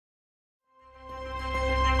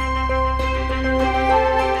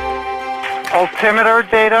altimeter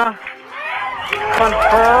data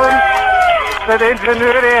confirm that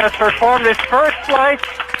Ingenuity has performed its first flight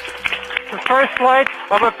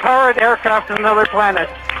of a powered aircraft to another planet.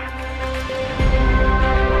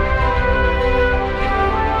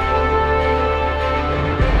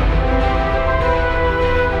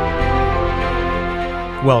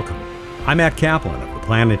 Welcome. I'm Matt Kaplan of the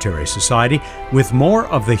Planetary Society with more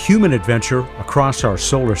of the human adventure across our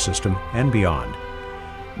solar system and beyond.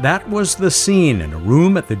 That was the scene in a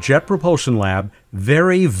room at the Jet Propulsion Lab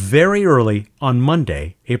very, very early on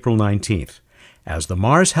Monday, April 19th, as the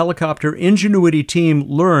Mars helicopter Ingenuity team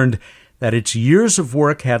learned that its years of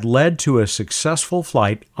work had led to a successful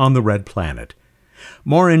flight on the Red Planet.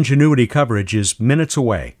 More Ingenuity coverage is minutes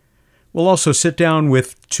away. We'll also sit down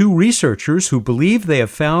with two researchers who believe they have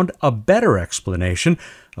found a better explanation,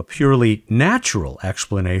 a purely natural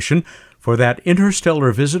explanation, for that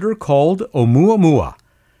interstellar visitor called Oumuamua.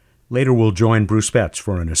 Later we'll join Bruce Betts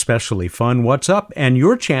for an especially fun What's Up and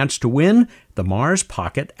your chance to win the Mars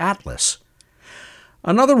Pocket Atlas.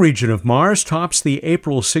 Another region of Mars tops the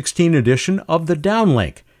April 16 edition of the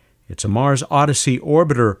Downlink. It's a Mars Odyssey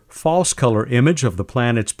orbiter false color image of the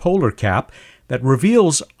planet's polar cap that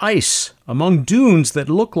reveals ice among dunes that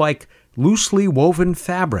look like loosely woven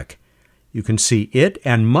fabric. You can see it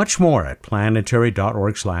and much more at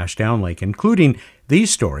planetary.org/downlink, including these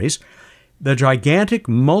stories. The gigantic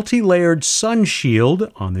multi-layered sun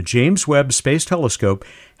shield on the James Webb Space Telescope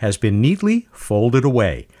has been neatly folded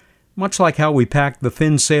away, much like how we packed the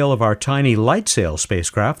thin sail of our tiny LightSail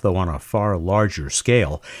spacecraft, though on a far larger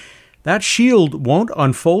scale. That shield won't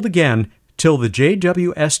unfold again till the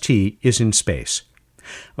JWST is in space.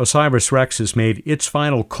 OSIRIS-REx has made its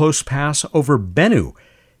final close pass over Bennu.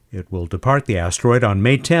 It will depart the asteroid on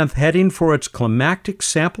May 10th, heading for its climactic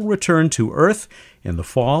sample return to Earth in the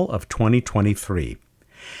fall of 2023.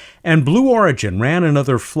 And Blue Origin ran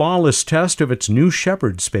another flawless test of its New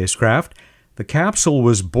Shepard spacecraft. The capsule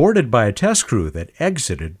was boarded by a test crew that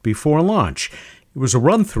exited before launch. It was a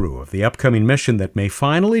run-through of the upcoming mission that may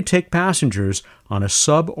finally take passengers on a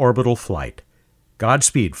suborbital flight.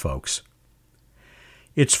 Godspeed, folks.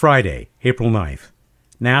 It's Friday, April 9th.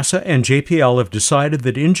 NASA and JPL have decided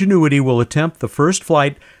that Ingenuity will attempt the first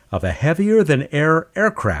flight of a heavier-than-air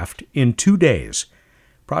aircraft in 2 days.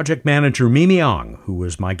 Project manager Mimi Ong, who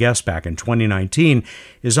was my guest back in 2019,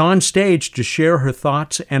 is on stage to share her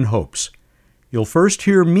thoughts and hopes. You'll first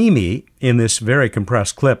hear Mimi in this very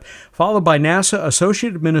compressed clip, followed by NASA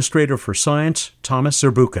Associate Administrator for Science, Thomas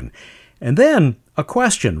Zurbuchen, and then a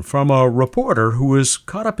question from a reporter who was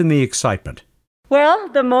caught up in the excitement. Well,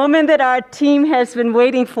 the moment that our team has been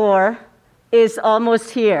waiting for is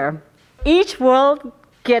almost here. Each world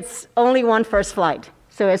gets only one first flight.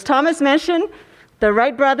 So as Thomas mentioned, the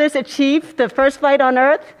Wright brothers achieved the first flight on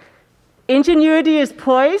Earth. Ingenuity is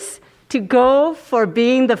poised to go for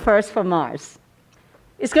being the first for Mars.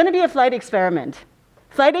 It's going to be a flight experiment.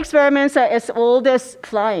 Flight experiments are as old as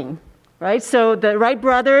flying, right? So the Wright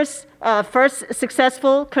brothers' first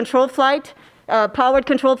successful controlled flight, powered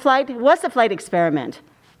controlled flight, was a flight experiment.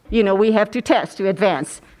 We have to test, to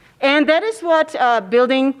advance. And that is what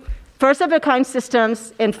building first-of-a-kind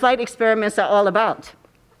systems and flight experiments are all about.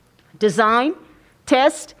 Design,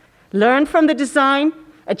 test, learn from the design,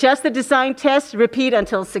 adjust the design, test, repeat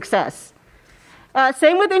until success.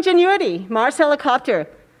 Same with Ingenuity, Mars helicopter.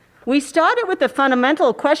 We started with the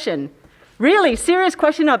fundamental question, really serious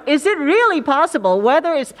question of, is it really possible,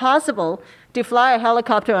 whether it's possible to fly a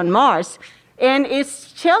helicopter on Mars? And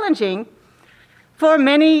it's challenging for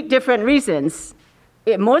many different reasons.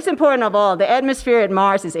 Most important of all, the atmosphere at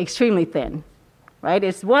Mars is extremely thin, right?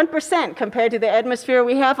 It's 1% compared to the atmosphere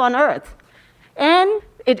we have on Earth. And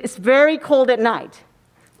it is very cold at night.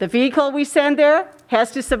 The vehicle we send there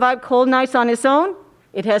has to survive cold nights on its own.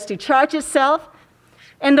 It has to charge itself.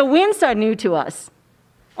 And the winds are new to us.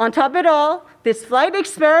 On top of it all, this flight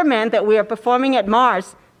experiment that we are performing at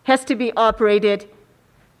Mars has to be operated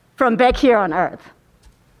from back here on Earth.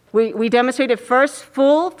 We demonstrated first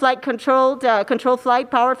full flight controlled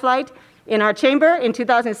flight, powered flight in our chamber in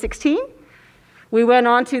 2016. We went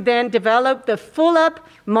on to then develop the full-up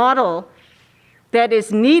model that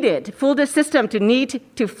is needed, full system to need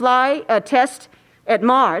to fly a test at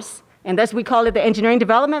Mars, and thus we call it the engineering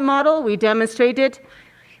development model. We demonstrated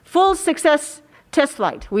full success test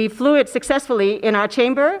flight. We flew it successfully in our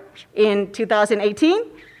chamber in 2018,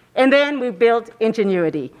 and then we built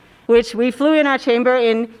Ingenuity, which we flew in our chamber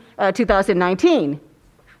in 2019.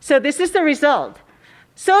 So this is the result.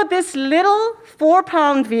 So this little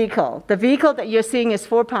 4-pound vehicle, the vehicle that you're seeing is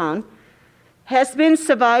 4 pounds, has been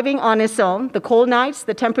surviving on its own. The cold nights,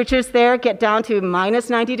 the temperatures there get down to minus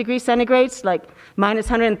 90 degrees centigrade, like minus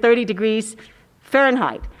 130 degrees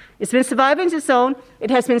Fahrenheit. It's been surviving on its own. It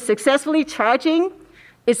has been successfully charging.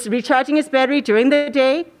 It's recharging its battery during the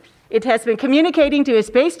day. It has been communicating to its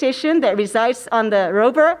base station that resides on the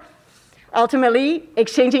rover, ultimately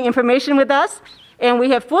exchanging information with us. And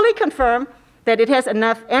we have fully confirmed that it has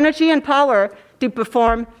enough energy and power to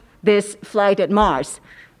perform this flight at Mars.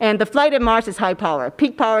 And the flight at Mars is high power.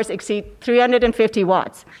 Peak powers exceed 350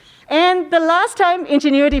 watts. And the last time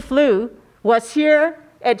Ingenuity flew was here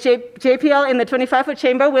at JPL in the 25-foot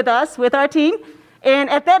chamber with us, with our team. And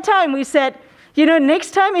at that time, we said,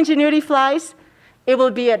 next time Ingenuity flies, it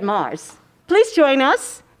will be at Mars. Please join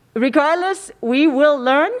us. Regardless, we will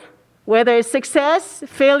learn, whether it's success,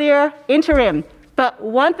 failure, interim. But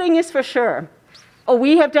one thing is for sure.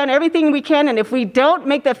 We have done everything we can, and if we don't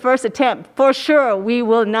make the first attempt, for sure, we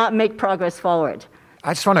will not make progress forward.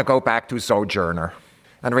 I just want to go back to Sojourner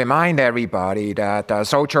and remind everybody that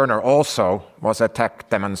Sojourner also was a tech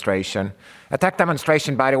demonstration. A tech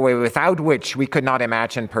demonstration, by the way, without which we could not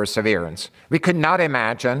imagine Perseverance. We could not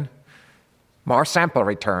imagine Mars sample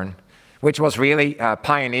return, which was really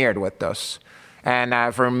pioneered with this.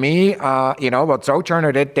 And for me, what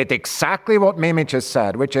Sojourner did exactly what Mimi just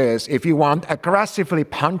said, which is if you want aggressively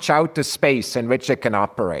punch out the space in which it can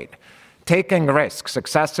operate, taking risks,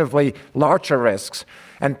 excessively larger risks,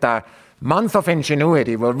 and the month of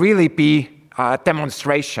Ingenuity will really be a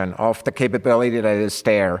demonstration of the capability that is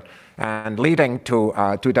there and leading to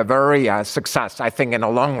the very success, I think, in the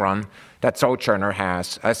long run, that Sojourner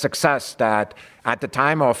has. A success that at the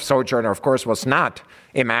time of Sojourner, of course, was not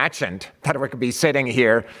imagined that we could be sitting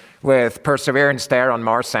here with Perseverance there on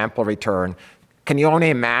Mars sample return. Can you only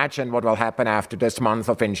imagine what will happen after this month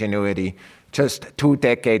of Ingenuity, just 2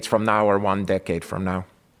 decades from now or 1 decade from now?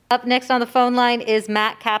 Up next on the phone line is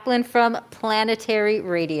Matt Kaplan from Planetary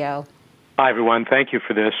Radio. Hi, everyone. Thank you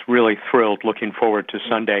for this. Really thrilled. Looking forward to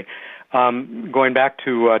Sunday. Going back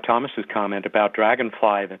to Thomas's comment about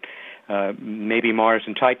Dragonfly, that maybe Mars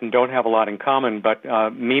and Titan don't have a lot in common, but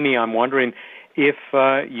Mimi, I'm wondering if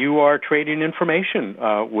you are trading information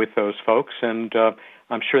with those folks, and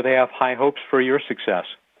I'm sure they have high hopes for your success.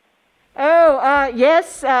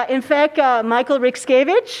 Yes. In fact, Michael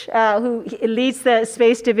Rickskevich, who leads the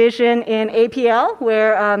space division in APL,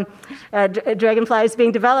 where Dragonfly is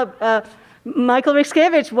being developed, Michael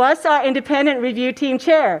Rickskevich was our independent review team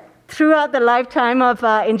chair throughout the lifetime of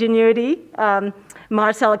Ingenuity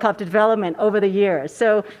Mars helicopter development over the years.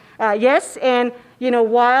 So, yes, and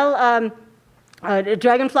while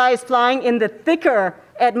Dragonfly is flying in the thicker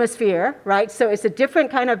atmosphere, right? So it's a different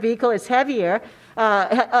kind of vehicle. It's heavier.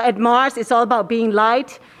 At Mars, it's all about being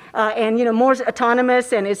light and more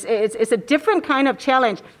autonomous, and it's a different kind of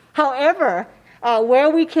challenge. However, where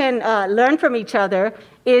we can learn from each other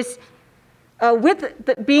is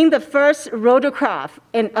being the first rotorcraft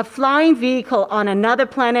and a flying vehicle on another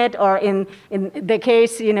planet, or in the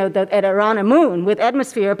case at around a moon with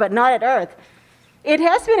atmosphere, but not at Earth. It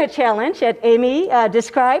has been a challenge that Amy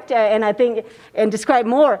described, and described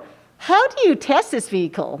more. How do you test this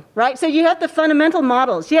vehicle, right? So you have the fundamental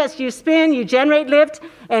models. Yes, you spin, you generate lift,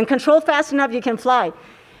 and control fast enough, you can fly.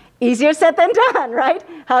 Easier said than done, right?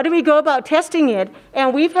 How do we go about testing it?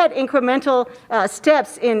 And we've had incremental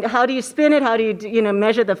steps in how do you spin it, how do you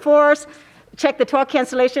measure the force, check the torque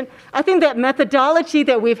cancellation. I think that methodology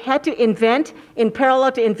that we've had to invent in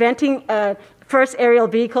parallel to inventing first aerial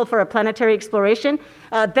vehicle for a planetary exploration,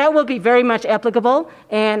 that will be very much applicable.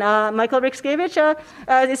 And Michael Rickskevich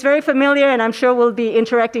is very familiar, and I'm sure we'll be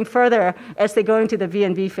interacting further as they go into the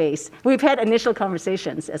V&V phase. We've had initial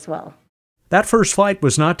conversations as well. That first flight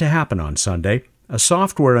was not to happen on Sunday. A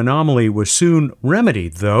software anomaly was soon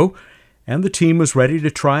remedied, though, and the team was ready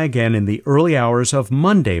to try again in the early hours of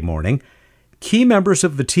Monday morning. Key members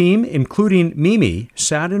of the team, including Mimi,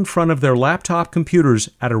 sat in front of their laptop computers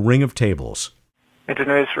at a ring of tables.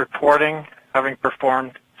 Ingenuity is reporting having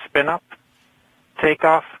performed spin-up,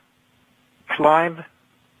 takeoff, climb,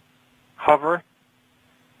 hover,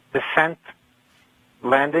 descent,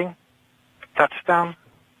 landing, touchdown,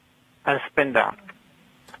 and spin down.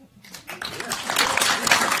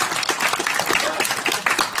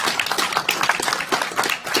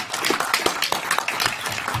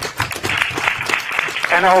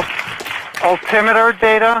 And altimeter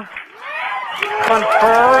data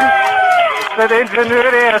confirms that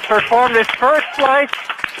Ingenuity has performed its first flight,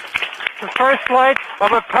 the first flight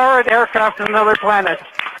of a powered aircraft to another planet.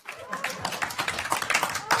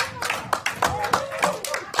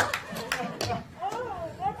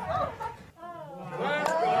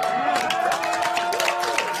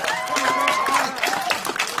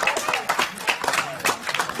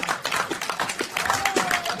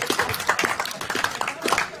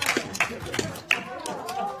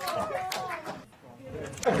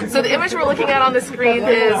 image we're looking at on the screen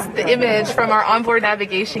is the image from our onboard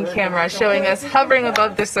navigation camera showing us hovering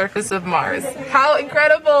above the surface of Mars. How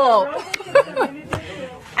incredible!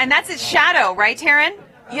 And that's its shadow, right, Taryn?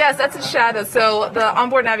 Yes, that's its shadow. So the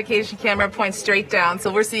onboard navigation camera points straight down,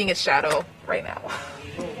 so we're seeing its shadow right now.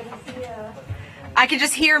 I can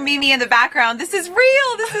just hear Mimi in the background. This is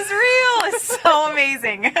real. This is real. It's so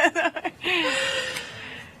amazing.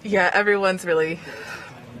 Yeah, everyone's really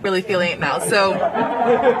feeling it now. So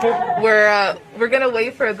we're gonna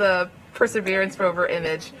wait for the Perseverance rover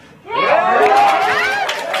image.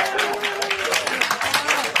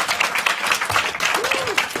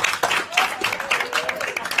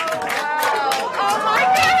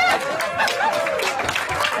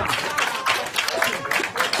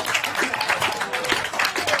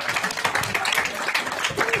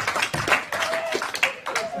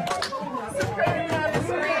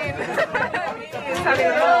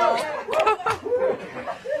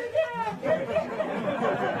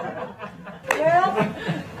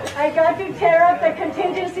 I got to tear up the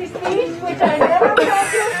contingency speech, which I never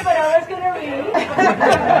practiced, but I was going to read.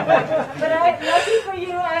 But lucky for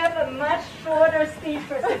you, I have a much shorter speech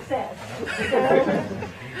for success.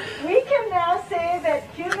 So, we can now say that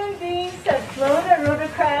human beings have flown a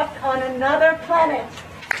rotorcraft on another planet.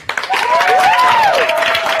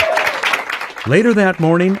 Later that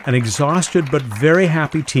morning, an exhausted but very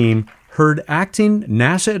happy team heard Acting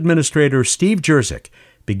NASA Administrator Steve Jerzik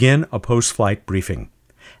begin a post-flight briefing.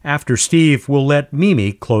 After Steve, we'll let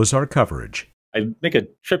Mimi close our coverage. I make a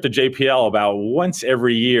trip to JPL about once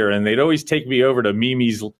every year, and they'd always take me over to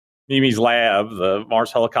Mimi's lab, the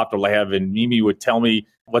Mars Helicopter Lab, and Mimi would tell me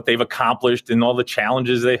what they've accomplished and all the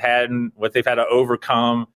challenges they've had and what they've had to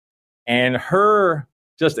overcome. And her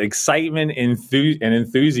just excitement and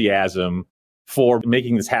enthusiasm for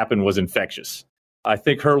making this happen was infectious. I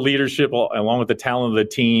think her leadership, along with the talent of the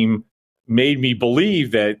team, made me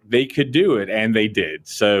believe that they could do it, and they did.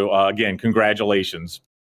 So, again, congratulations.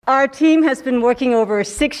 Our team has been working over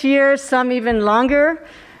 6 years, some even longer,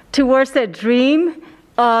 towards that dream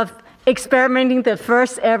of experimenting the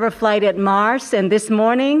first ever flight at Mars. And this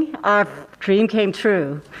morning, our dream came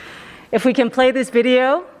true. If we can play this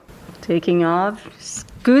video, taking off,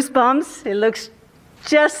 goosebumps. It looks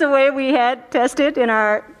just the way we had tested in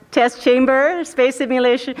our test chamber, space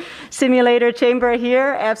simulator chamber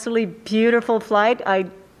here. Absolutely beautiful flight. I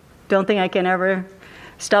don't think I can ever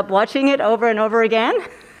stop watching it over and over again.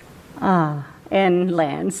 And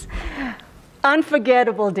lands.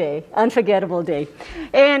 Unforgettable day.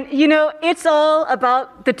 And, it's all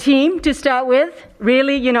about the team to start with.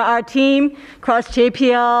 Really, our team across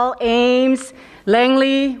JPL, Ames,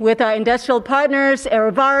 Langley, with our industrial partners,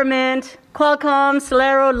 AeroVironment, Qualcomm,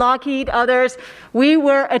 Celero, Lockheed, others. We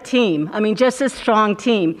were a team. Just a strong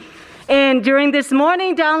team. And during this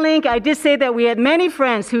morning downlink, I did say that we had many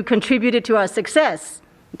friends who contributed to our success.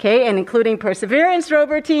 Okay, and including Perseverance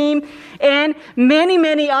rover team and many,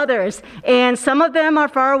 many others. And some of them are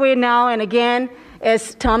far away now. And again,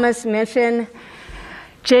 as Thomas mentioned,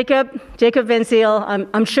 Jacob Van Zyl,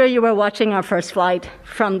 I'm sure you were watching our first flight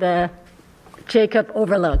from the Jacob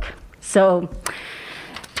Overlook. So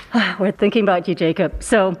we're thinking about you, Jacob.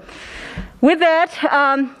 So with that,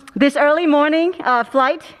 this early morning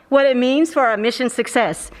flight, what it means for our mission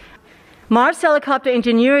success. Mars Helicopter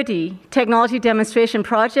Ingenuity Technology Demonstration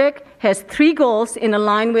Project has 3 goals in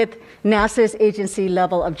line with NASA's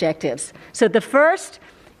agency-level objectives. So the first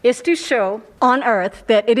is to show on Earth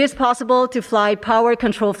that it is possible to fly power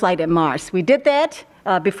control flight at Mars. We did that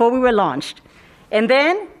before we were launched. And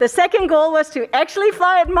then the second goal was to actually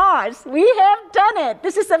fly at Mars. We have done it.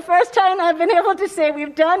 This is the first time I've been able to say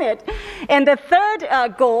we've done it. And the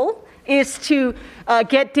third goal is to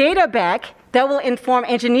get data back that will inform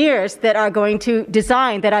engineers that are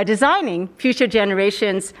designing future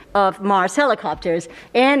generations of Mars helicopters.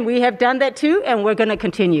 And we have done that too, and we're going to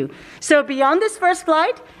continue. So beyond this first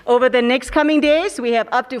flight, over the next coming days, we have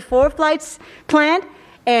up to 4 flights planned,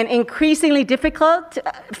 and increasingly difficult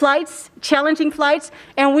flights, challenging flights,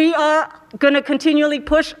 and we are going to continually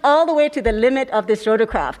push all the way to the limit of this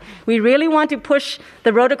rotorcraft. We really want to push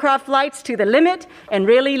the rotorcraft flights to the limit and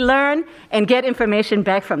really learn and get information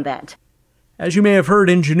back from that. As you may have heard,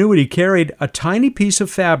 Ingenuity carried a tiny piece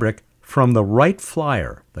of fabric from the Wright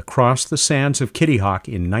Flyer that crossed the sands of Kitty Hawk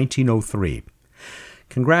in 1903.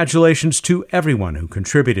 Congratulations to everyone who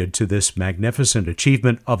contributed to this magnificent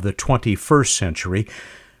achievement of the 21st century.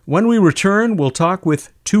 When we return, we'll talk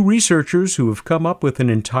with 2 researchers who have come up with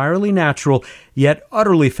an entirely natural yet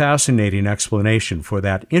utterly fascinating explanation for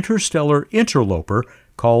that interstellar interloper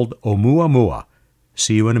called Oumuamua.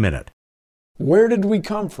 See you in a minute. Where did we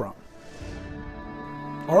come from?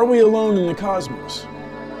 Are we alone in the cosmos?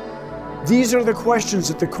 These are the questions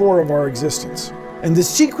at the core of our existence. And the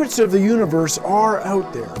secrets of the universe are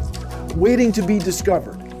out there, waiting to be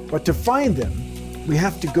discovered. But to find them, we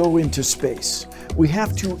have to go into space. We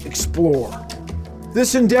have to explore.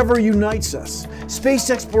 This endeavor unites us. Space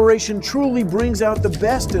exploration truly brings out the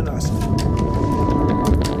best in us,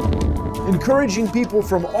 encouraging people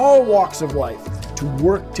from all walks of life to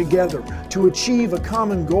work together to achieve a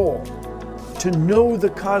common goal, to know the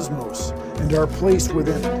cosmos and our place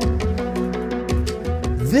within it.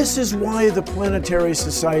 This is why the Planetary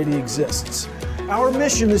Society exists. Our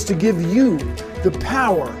mission is to give you the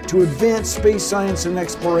power to advance space science and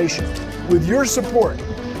exploration. With your support,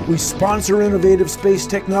 we sponsor innovative space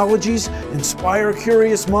technologies, inspire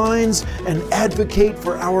curious minds, and advocate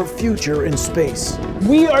for our future in space.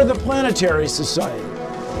 We are the Planetary Society.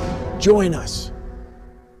 Join us.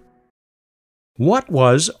 What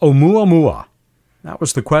was Oumuamua? That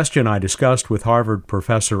was the question I discussed with Harvard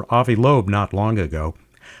professor Avi Loeb not long ago.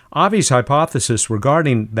 Avi's hypothesis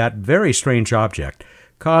regarding that very strange object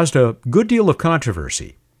caused a good deal of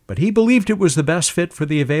controversy, but he believed it was the best fit for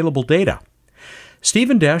the available data.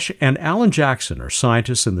 Stephen Desch and Alan Jackson are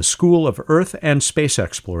scientists in the School of Earth and Space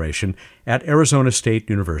Exploration at Arizona State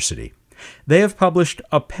University. They have published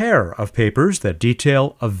a pair of papers that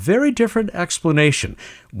detail a very different explanation,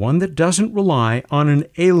 one that doesn't rely on an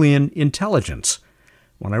alien intelligence.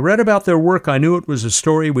 When I read about their work, I knew it was a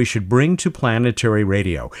story we should bring to Planetary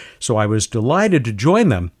Radio, so I was delighted to join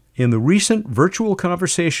them in the recent virtual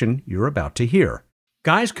conversation you're about to hear.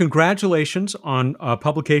 Guys, congratulations on a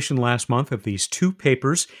publication last month of these two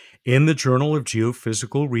papers in the Journal of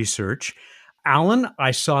Geophysical Research. Alan,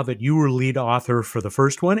 I saw that you were lead author for the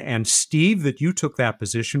first one, and Steve, that you took that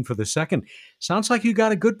position for the second. Sounds like you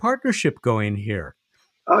got a good partnership going here.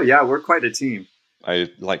 Oh, yeah, we're quite a team.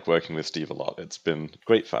 I like working with Steve a lot. It's been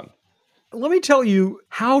great fun. Let me tell you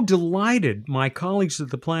how delighted my colleagues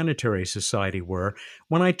at the Planetary Society were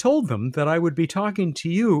when I told them that I would be talking to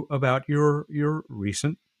you about your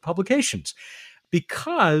recent publications.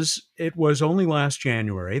 Because it was only last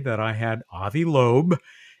January that I had Avi Loeb,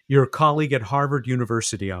 your colleague at Harvard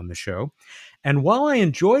University, on the show. And while I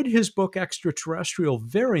enjoyed his book Extraterrestrial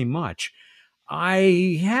very much,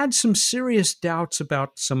 I had some serious doubts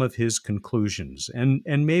about some of his conclusions, and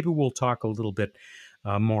maybe we'll talk a little bit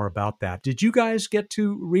more about that. Did you guys get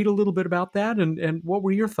to read a little bit about that, and what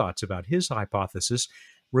were your thoughts about his hypothesis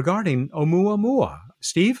regarding Oumuamua?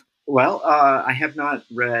 Steve? Well, I have not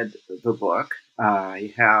read the book.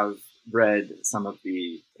 I have read some of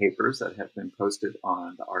the papers that have been posted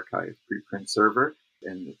on the arXiv preprint server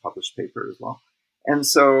and the published paper as well. And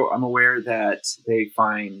so I'm aware that they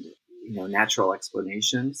find natural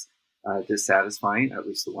explanations dissatisfying, at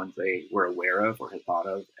least the ones they were aware of or had thought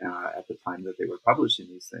of at the time that they were publishing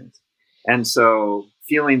these things. And so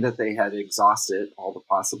feeling that they had exhausted all the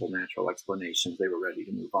possible natural explanations, they were ready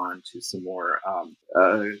to move on to some more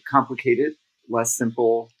complicated, less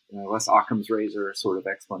simple, less Occam's razor sort of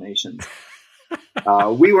explanations.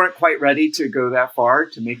 We weren't quite ready to go that far,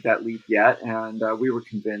 to make that leap yet. And we were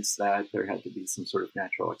convinced that there had to be some sort of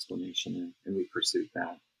natural explanation, and we pursued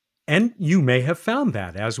that. And you may have found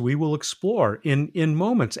that, as we will explore in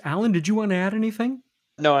moments. Alan, did you want to add anything?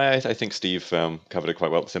 No, I think Steve covered it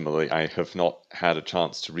quite well. Similarly, I have not had a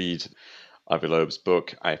chance to read Avi Loeb's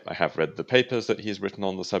book. I have read the papers that he's written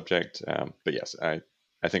on the subject. But yes, I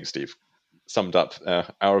think Steve summed up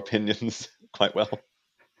our opinions quite well.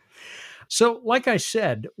 So, like I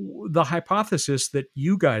said, the hypothesis that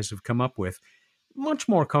you guys have come up with, much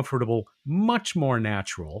more comfortable, much more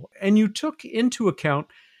natural, and you took into account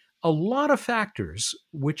a lot of factors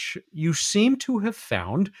which you seem to have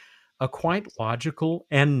found a quite logical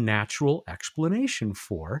and natural explanation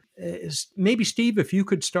for. Maybe, Steve, if you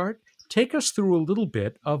could start, take us through a little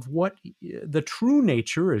bit of what the true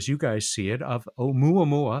nature, as you guys see it, of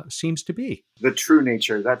Oumuamua seems to be. The true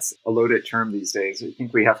nature, that's a loaded term these days. I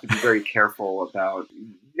think we have to be very careful about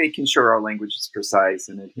making sure our language is precise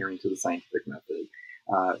and adhering to the scientific method.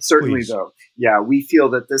 Certainly, though, we feel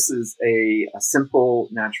that this is a simple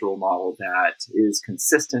natural model that is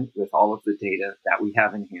consistent with all of the data that we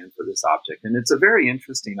have in hand for this object. And it's a very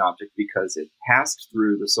interesting object because it passed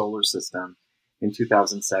through the solar system in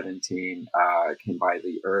 2017, came by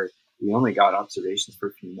the Earth. We only got observations for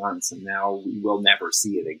a few months, and now we will never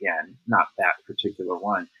see it again, not that particular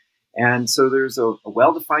one. And so there's a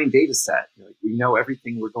well-defined data set. We know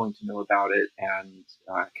everything we're going to know about it, and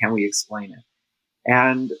can we explain it?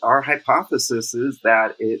 And our hypothesis is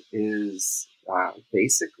that it is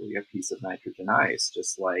basically a piece of nitrogen ice,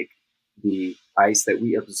 just like the ice that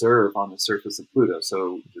we observe on the surface of Pluto.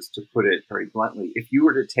 So just to put it very bluntly, if you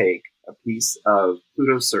were to take a piece of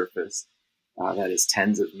Pluto's surface that is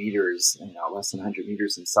tens of meters, less than 100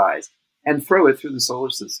 meters in size, and throw it through the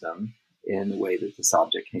solar system in the way that this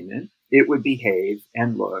object came in, it would behave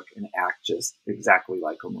and look and act just exactly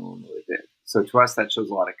like Oumuamua did. So to us, that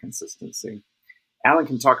shows a lot of consistency. Alan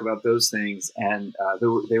can talk about those things, and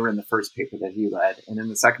they were in the first paper that he led. And in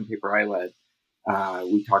the second paper I led,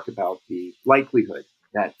 we talked about the likelihood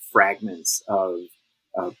that fragments of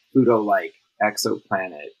a Pluto-like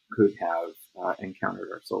exoplanet could have encountered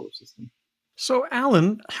our solar system. So,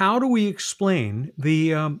 Alan, how do we explain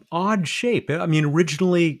the odd shape? I mean,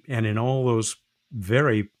 originally, and in all those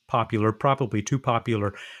very popular, probably too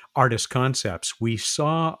popular artist concepts, we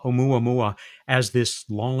saw Oumuamua as this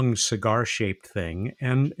long cigar-shaped thing,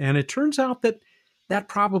 and it turns out that that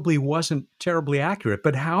probably wasn't terribly accurate.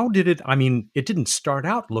 But how did it? I mean, it didn't start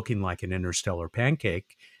out looking like an interstellar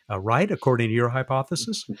pancake, right? According to your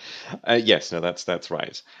hypothesis. Yes, no, that's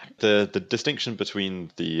right. The distinction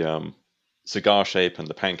between the cigar shape and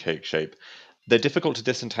the pancake shape, they're difficult to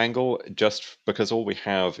disentangle just because all we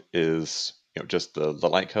have is just the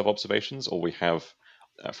light curve observations. All we have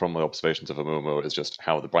from the observations of Oumuamua is just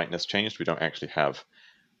how the brightness changed. We don't actually have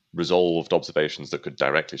resolved observations that could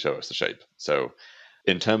directly show us the shape. So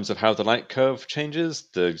in terms of how the light curve changes,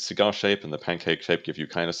 the cigar shape and the pancake shape give you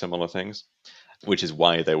kind of similar things, which is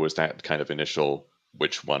why there was that kind of initial,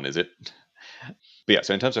 which one is it? But yeah,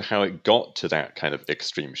 so in terms of how it got to that kind of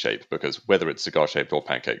extreme shape, because whether it's cigar shaped or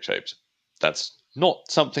pancake shaped, that's not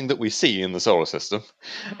something that we see in the solar system.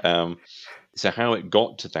 So how it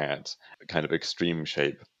got to that kind of extreme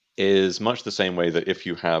shape is much the same way that if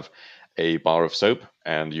you have a bar of soap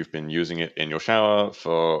and you've been using it in your shower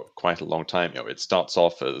for quite a long time, it starts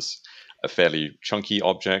off as a fairly chunky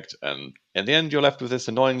object, and in the end you're left with this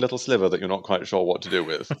annoying little sliver that you're not quite sure what to do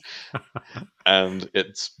with. And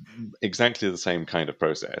it's exactly the same kind of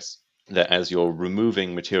process, that as you're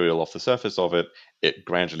removing material off the surface of it, it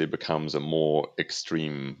gradually becomes a more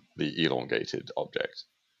extremely elongated object.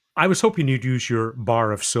 I was hoping you'd use your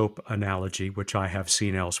bar of soap analogy, which I have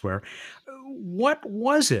seen elsewhere. What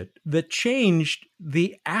was it that changed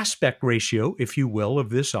the aspect ratio, if you will, of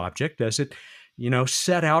this object as it,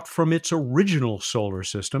 set out from its original solar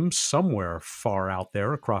system somewhere far out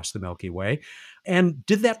there across the Milky Way? And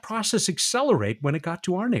did that process accelerate when it got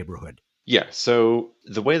to our neighborhood? Yeah, so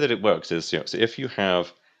the way that it works is, so if you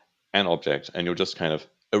have an object and you're just kind of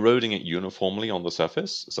eroding it uniformly on the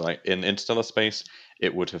surface, so like in interstellar space,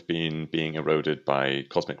 it would have been being eroded by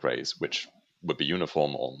cosmic rays, which would be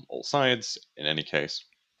uniform on all sides in any case.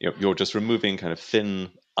 You're just removing kind of thin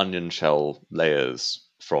onion shell layers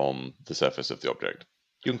from the surface of the object.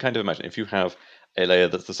 You can kind of imagine if you have a layer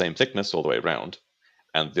that's the same thickness all the way around,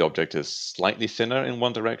 and the object is slightly thinner in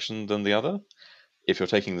one direction than the other, if you're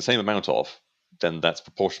taking the same amount off, then that's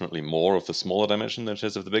proportionately more of the smaller dimension than it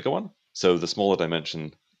is of the bigger one. So the smaller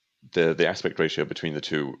dimension, the aspect ratio between the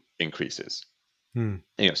two increases.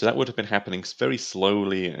 So that would have been happening very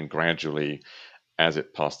slowly and gradually as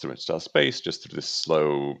it passed through interstellar space, just through this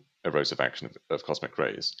slow erosive action of cosmic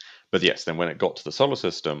rays. But yes, then when it got to the solar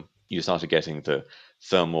system, you started getting the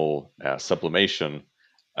thermal sublimation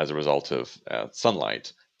as a result of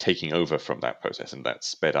sunlight taking over from that process, and that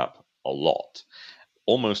sped up a lot.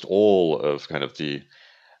 Almost all of kind of the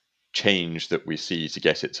change that we see to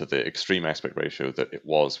get it to the extreme aspect ratio that it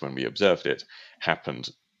was when we observed it happened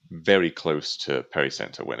very close to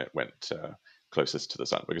pericenter when it went closest to the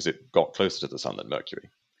sun, because it got closer to the sun than Mercury.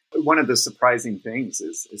 One of the surprising things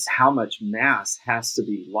is how much mass has to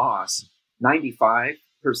be lost. 95%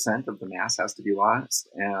 of the mass has to be lost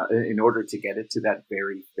in order to get it to that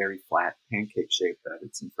very, very flat pancake shape that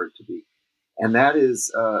it's inferred to be. And that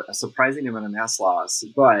is a surprising amount of mass loss,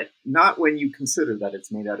 but not when you consider that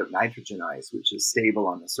it's made out of nitrogen ice, which is stable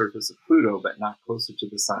on the surface of Pluto, but not closer to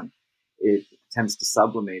the sun. It tends to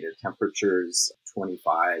sublimate at temperatures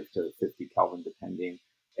 25 to 50 Kelvin, depending.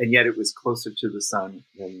 And yet it was closer to the sun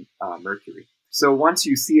than Mercury. So once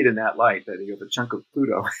you see it in that light, that you have a chunk of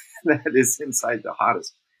Pluto that is inside the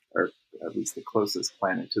hottest, or at least the closest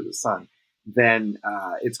planet to the sun, then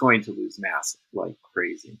it's going to lose mass like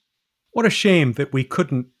crazy. What a shame that we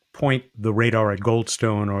couldn't point the radar at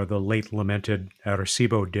Goldstone or the late lamented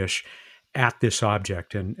Arecibo dish at this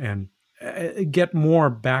object and get more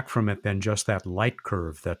back from it than just that light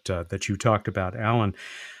curve that you talked about, Alan.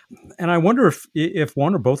 And I wonder if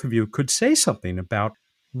one or both of you could say something about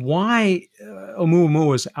why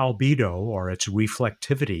Oumuamua's albedo, or its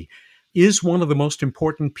reflectivity, is one of the most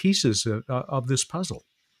important pieces of this puzzle.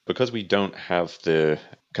 Because we don't have the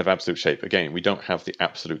kind of absolute shape. Again, we don't have the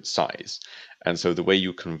absolute size. And so the way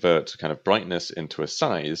you convert kind of brightness into a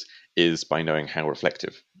size is by knowing how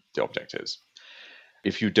reflective the object is.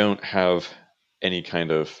 If you don't have any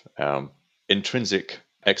kind of intrinsic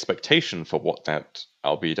expectation for what that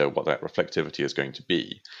albedo, what that reflectivity is going to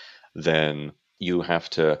be, then you have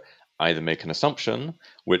to either make an assumption,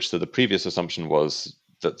 which the previous assumption was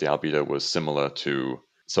that the albedo was similar to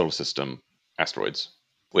solar system asteroids,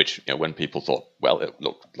 which, when people thought, well, it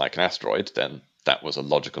looked like an asteroid, then that was a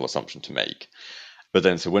logical assumption to make. But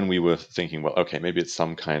then, so when we were thinking, well, okay, maybe it's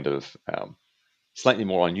some kind of slightly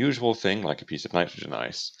more unusual thing, like a piece of nitrogen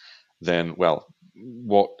ice, then, well,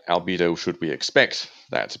 what albedo should we expect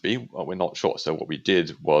that to be? Well, we're not sure. So what we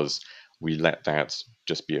did was we let that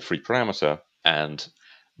just be a free parameter. And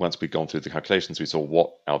once we'd gone through the calculations, we saw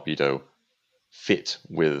what albedo fit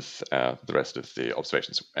with the rest of the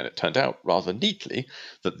observations. And it turned out rather neatly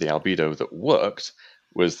that the albedo that worked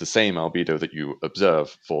was the same albedo that you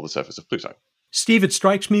observe for the surface of Pluto. Steve, it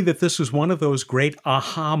strikes me that this was one of those great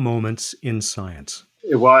aha moments in science.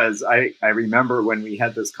 It was. I remember when we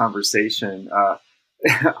had this conversation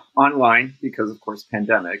online because, of course,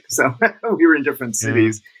 pandemic. So we were in different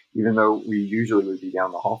cities, even though we usually would be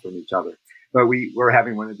down the hall from each other. But we were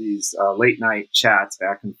having one of these late night chats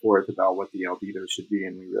back and forth about what the albedo should be.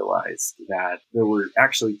 And we realized that there were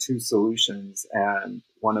actually two solutions. And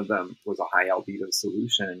one of them was a high albedo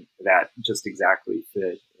solution that just exactly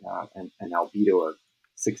fit an albedo of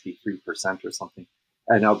 63% or something.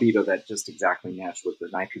 An albedo that just exactly matched what the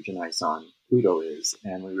nitrogen ice on Pluto is.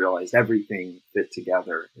 And we realized everything fit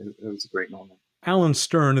together. It was a great moment. Alan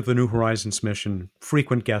Stern of the New Horizons mission,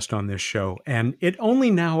 frequent guest on this show, and it only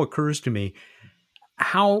now occurs to me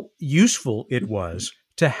how useful it was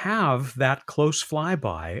to have that close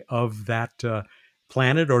flyby of that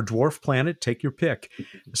planet or dwarf planet, take your pick,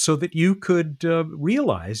 so that you could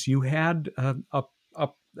realize you had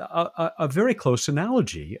a very close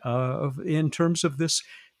analogy in terms of this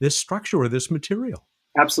structure or this material.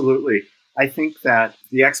 Absolutely. I think that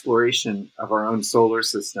the exploration of our own solar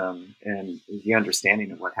system and the understanding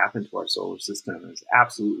of what happened to our solar system is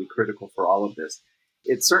absolutely critical for all of this.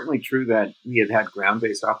 It's certainly true that we had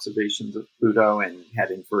ground-based observations of Pluto and had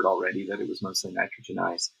inferred already that it was mostly nitrogen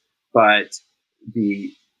ice, but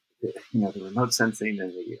the remote sensing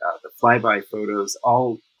and the flyby photos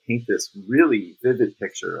all paint this really vivid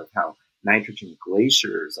picture of how nitrogen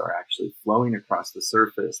glaciers are actually flowing across the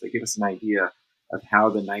surface. They give us an idea of how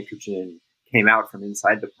the nitrogen came out from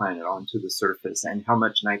inside the planet onto the surface and how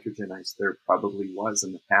much nitrogen ice there probably was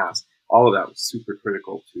in the past. All of that was super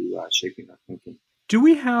critical to shaping our thinking. Do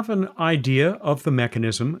we have an idea of the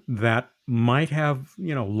mechanism that might have,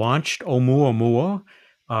 launched Oumuamua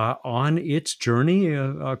on its journey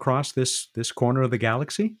across this corner of the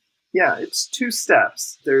galaxy? Yeah, it's two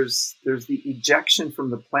steps. There's the ejection from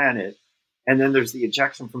the planet, and then there's the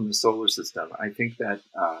ejection from the solar system. I think that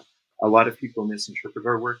a lot of people misinterpret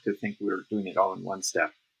our work to think we're doing it all in one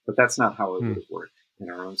step, but that's not how it would have worked in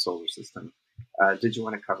our own solar system. Did you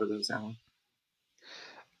want to cover those, Alan?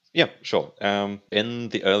 Yeah, sure. In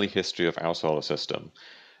the early history of our solar system,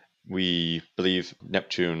 we believe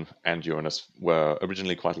Neptune and Uranus were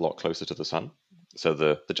originally quite a lot closer to the Sun. So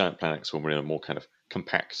the giant planets were in a more kind of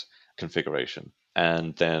compact configuration.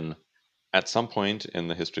 And then at some point in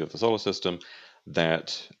the history of the solar system,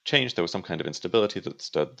 that changed. There was some kind of instability that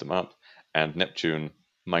stirred them up, and Neptune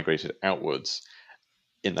migrated outwards.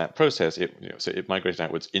 In that process, it migrated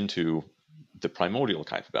outwards into the primordial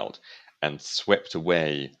Kuiper belt and swept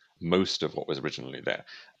away most of what was originally there.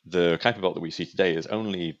 The Kuiper belt that we see today is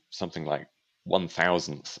only something like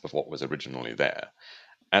 1,000th of what was originally there.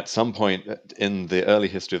 At some point in the early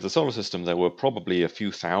history of the solar system, there were probably a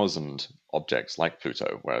few thousand objects like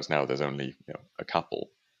Pluto, whereas now there's only a couple.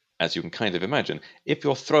 As you can kind of imagine, if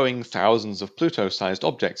you're throwing thousands of Pluto-sized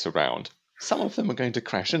objects around, some of them are going to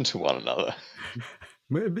crash into one another.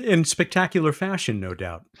 In spectacular fashion, no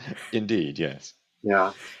doubt. Indeed, yes.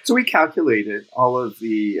 Yeah. So we calculated all of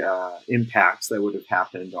the impacts that would have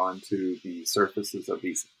happened onto the surfaces of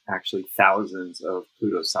these actually thousands of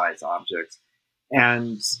Pluto-sized objects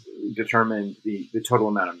and determined the total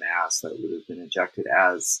amount of mass that would have been ejected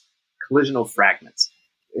as collisional fragments.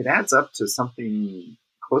 It adds up to something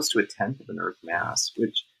close to 1/10 of an Earth mass,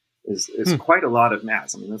 which is quite a lot of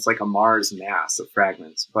mass. I mean, it's like a Mars mass of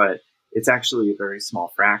fragments, but it's actually a very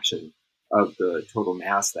small fraction of the total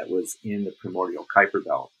mass that was in the primordial Kuiper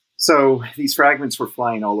belt. So these fragments were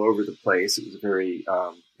flying all over the place. It was a very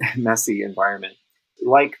messy environment.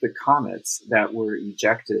 Like the comets that were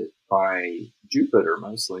ejected by Jupiter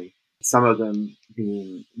mostly, some of them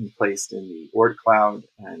being placed in the Oort cloud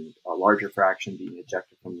and a larger fraction being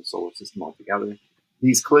ejected from the solar system altogether.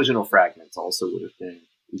 These collisional fragments also would have been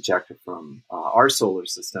ejected from our solar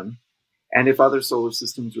system. And if other solar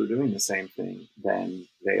systems were doing the same thing, then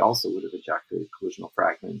they also would have ejected collisional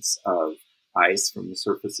fragments of ice from the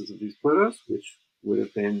surfaces of these Plutos, which would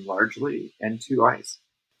have been largely N2 ice.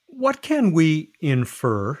 What can we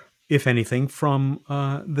infer, if anything, from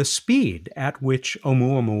the speed at which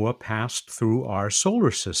Oumuamua passed through our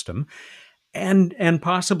solar system, and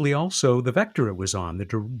possibly also the vector it was on,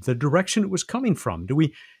 the direction it was coming from? Do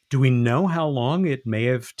we know how long it may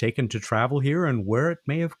have taken to travel here and where it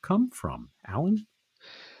may have come from? Alan?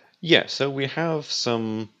 Yeah, so we have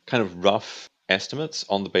some kind of rough estimates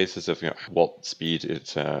on the basis of what speed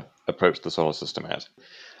it approached the solar system at.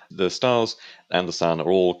 The stars and the sun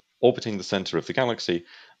are all orbiting the center of the galaxy,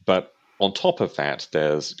 but on top of that,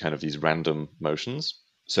 there's kind of these random motions.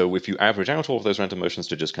 So if you average out all of those random motions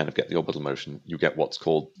to just kind of get the orbital motion, you get what's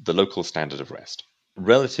called the local standard of rest.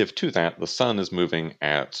 Relative to that, the sun is moving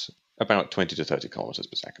at about 20 to 30 kilometers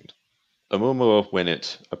per second. Oumuamua, when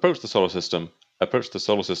it approached the solar system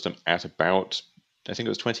at about, I think it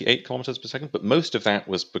was 28 kilometers per second, but most of that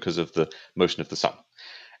was because of the motion of the sun.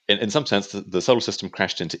 In some sense, the solar system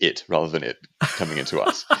crashed into it rather than it coming into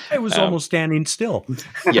us. It was almost standing still.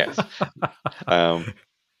 Yes.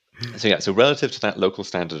 So relative to that local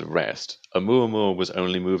standard of rest, Oumuamua was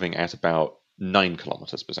only moving at about 9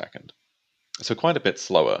 kilometers per second. So quite a bit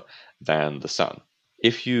slower than the sun.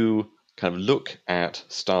 If you kind of look at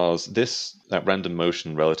stars, that random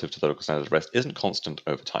motion relative to the local standard of rest isn't constant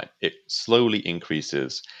over time. It slowly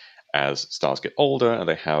increases as stars get older and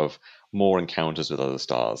they have more encounters with other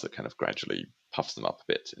stars that kind of gradually puffs them up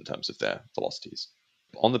a bit in terms of their velocities.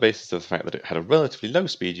 On the basis of the fact that it had a relatively low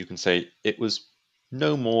speed, you can say it was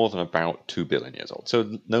no more than about 2 billion years old,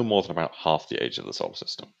 so no more than about half the age of the solar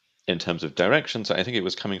system. In terms of direction, so I think it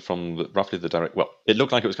was coming from roughly the direct. Well, it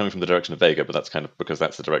looked like it was coming from the direction of Vega, but that's kind of because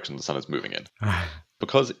that's the direction the sun is moving in.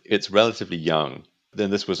 Because it's relatively young,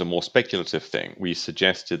 then this was a more speculative thing. We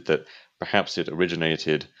suggested that perhaps it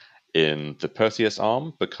originated in the Perseus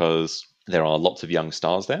arm because there are lots of young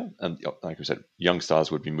stars there, and like we said, young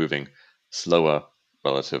stars would be moving slower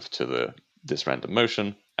relative to this random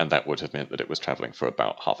motion, and that would have meant that it was traveling for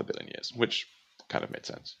about 500 million years, which kind of made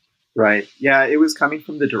sense. Right. Yeah, it was coming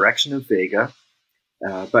from the direction of Vega,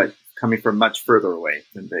 but coming from much further away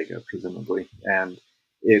than Vega, presumably. And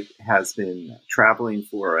it has been traveling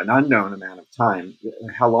for an unknown amount of time.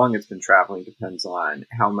 How long it's been traveling depends on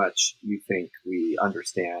how much you think we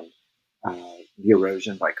understand the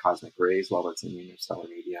erosion by cosmic rays while it's in the interstellar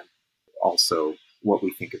medium. Also, what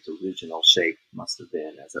we think its original shape must have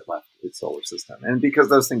been as it left its solar system. And because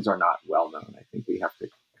those things are not well known, I think we have to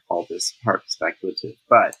call this part speculative.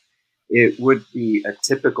 But it would be a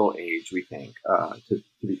typical age, we think, to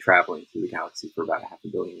be traveling through the galaxy for about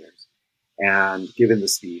 500 million years. And given the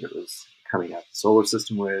speed it was coming at the solar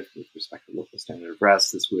system with respect to local standard of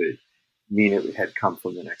rest, this would mean it had come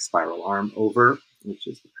from the next spiral arm over, which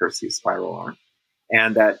is the Perseus spiral arm.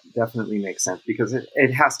 And that definitely makes sense because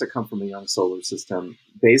it has to come from a young solar system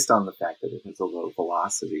based on the fact that it has a low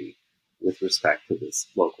velocity with respect to this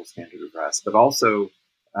local standard of rest, but also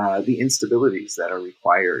the instabilities that are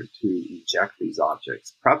required to eject these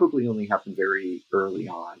objects probably only happen very early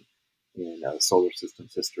on in solar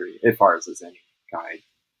system's history, if ours is any guide.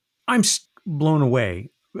 I'm blown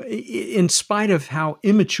away. In spite of how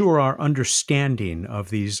immature our understanding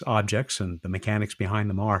of these objects and the mechanics behind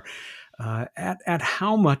them are, at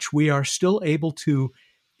how much we are still able to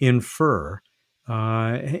infer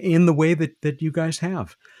in the way that you guys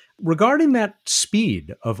have. Regarding that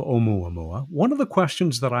speed of Oumuamua, one of the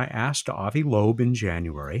questions that I asked Avi Loeb in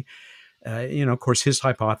January, of course, his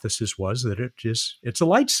hypothesis was that it's a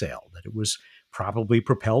light sail, that it was probably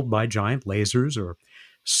propelled by giant lasers or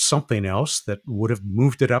something else that would have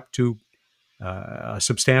moved it up to a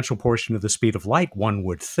substantial portion of the speed of light, one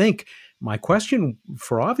would think. My question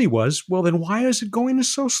for Avi was, well, then why is it going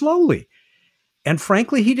so slowly? And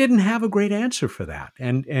frankly, he didn't have a great answer for that.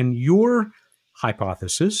 And your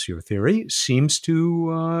hypothesis, your theory, seems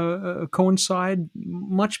to coincide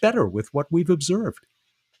much better with what we've observed.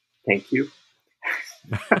 Thank you.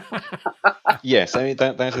 Yes, I mean,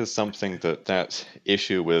 that is something that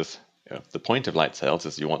issue with the point of light sails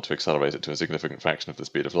is you want to accelerate it to a significant fraction of the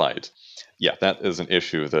speed of light. Yeah, that is an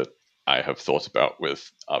issue that I have thought about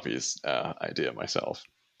with Avi's idea myself.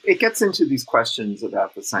 It gets into these questions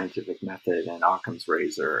about the scientific method and Occam's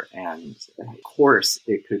razor, and of course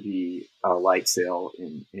it could be a light sail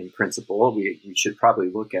in principle. We should probably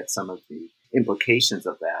look at some of the implications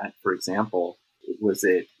of that. For example, was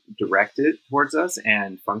it directed towards us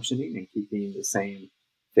and functioning and keeping the same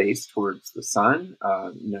face towards the sun?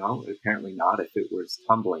 No, apparently not if it was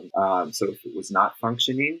tumbling. So if it was not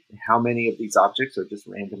functioning, how many of these objects are just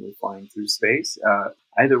randomly flying through space?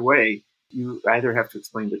 Either way, you either have to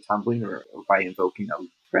explain the tumbling or by invoking an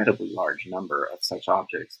incredibly large number of such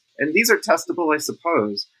objects. And these are testable, I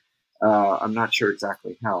suppose. I'm not sure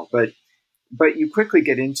exactly how, but you quickly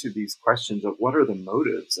get into these questions of what are the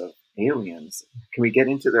motives of aliens? Can we get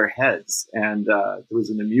into their heads? And there was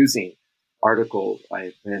an amusing article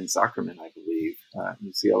by Ben Zuckerman, I believe,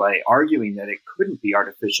 UCLA, arguing that it couldn't be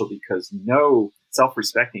artificial because no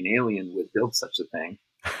self-respecting alien would build such a thing.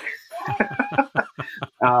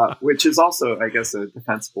 Which is also, I guess, a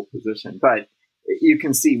defensible position. But you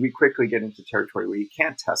can see we quickly get into territory where you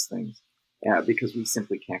can't test things because we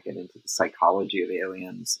simply can't get into the psychology of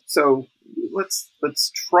aliens. So let's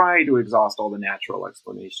try to exhaust all the natural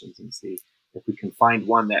explanations and see if we can find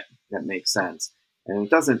one that makes sense. And it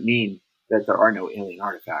doesn't mean that there are no alien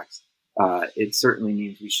artifacts. It certainly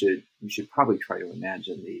means we should probably try to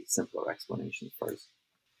imagine the simpler explanation first.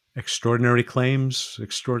 Extraordinary claims,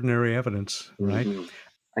 extraordinary evidence, right? Mm-hmm.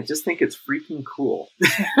 I just think it's freaking cool.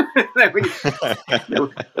 There's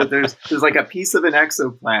like a piece of an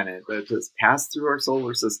exoplanet that just passed through our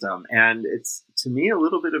solar system. And it's, to me, a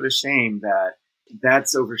little bit of a shame that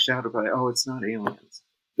that's overshadowed by, it's not aliens.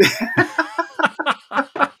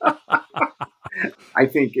 I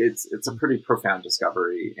think it's a pretty profound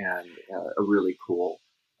discovery and a really cool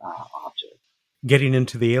object. Getting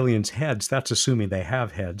into the aliens' heads, that's assuming they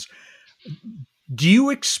have heads. Do you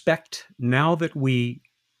expect, now that we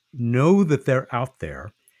know that they're out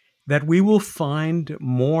there, that we will find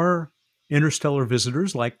more interstellar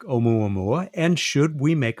visitors like Oumuamua? And should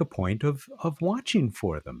we make a point of watching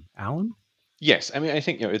for them? Alan? Yes, I mean, I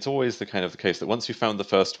think it's always the case that once you found the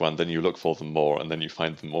first one, then you look for them more, and then you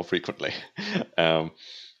find them more frequently.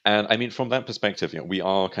 And I mean, from that perspective, we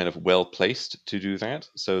are kind of well placed to do that.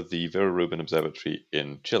 So the Vera Rubin Observatory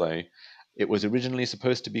in Chile, it was originally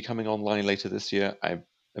supposed to be coming online later this year. I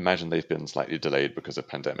imagine they've been slightly delayed because of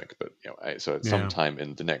pandemic, but so at some time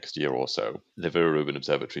in the next year or so, the Vera Rubin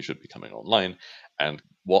Observatory should be coming online. And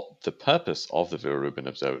what the purpose of the Vera Rubin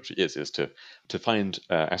Observatory is to find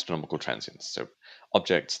astronomical transients, so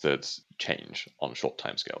objects that change on short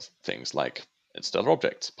timescales, things like interstellar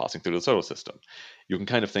objects passing through the solar system. You can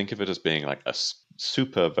kind of think of it as being like a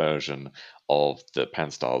super version of the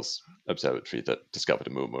Pan-STARRS observatory that discovered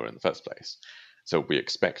Oumuamua in the first place. So we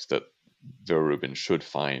expect that Vera Rubin should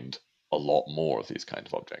find a lot more of these kind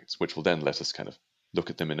of objects, which will then let us kind of look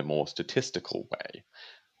at them in a more statistical way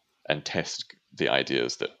and test the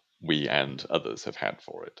ideas that we and others have had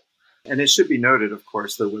for it. And it should be noted, of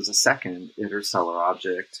course, there was a second interstellar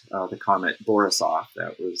object, the comet Borisov,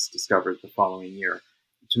 that was discovered the following year.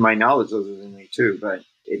 To my knowledge, those are only two, but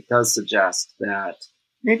it does suggest that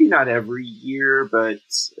maybe not every year, but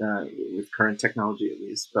with current technology at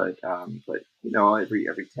least, but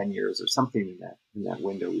every 10 years or something in that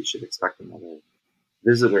window, we should expect another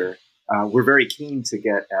visitor. We're very keen to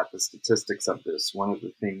get at the statistics of this. One of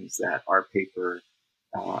the things that our papers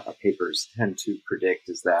tend to predict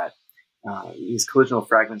is that these collisional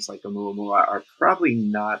fragments like Oumuamua are probably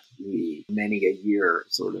not the many a year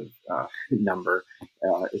sort of number.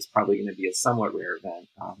 It's probably going to be a somewhat rare event,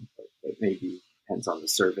 but it maybe depends on the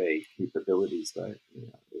survey capabilities. But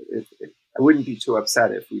I wouldn't be too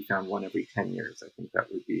upset if we found one every 10 years. I think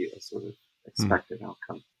that would be a sort of expected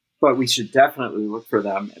outcome. But we should definitely look for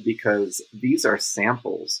them because these are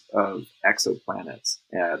samples of exoplanets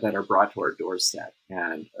that are brought to our doorstep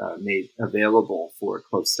and made available for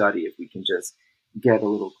close study if we can just get a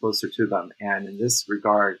little closer to them. And in this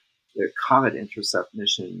regard, the Comet Intercept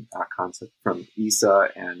mission concept from ESA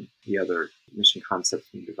and the other mission concepts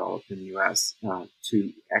being developed in the U.S.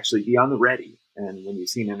 To actually be on the ready. And when you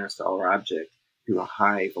see an interstellar object, do a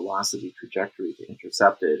high velocity trajectory to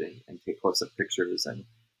intercept it and take close-up pictures and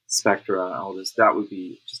spectra and all this, that would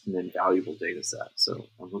be just an invaluable data set. So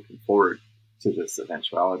I'm looking forward to this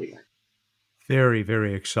eventuality. Very,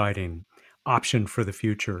 very exciting option for the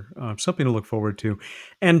future. Something to look forward to.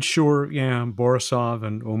 And sure, Borisov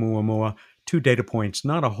and Oumuamua, 2 data points,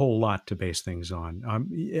 not a whole lot to base things on.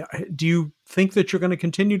 Do you think that you're going to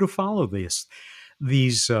continue to follow these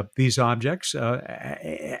objects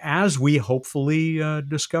as we hopefully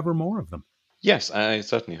discover more of them? Yes, I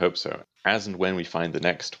certainly hope so. As and when we find the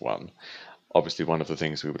next one, obviously one of the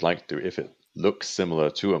things we would like to do, if it looks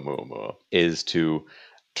similar to Oumuamua, is to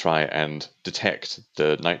try and detect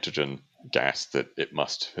the nitrogen gas that it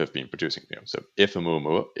must have been producing. So if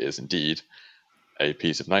Oumuamua is indeed a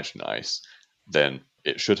piece of nitrogen ice, then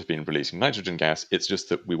it should have been releasing nitrogen gas. It's just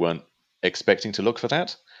that we weren't expecting to look for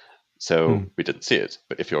that. So we didn't see it.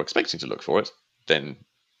 But if you're expecting to look for it, then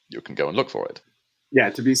you can go and look for it. Yeah,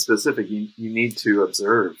 to be specific, you need to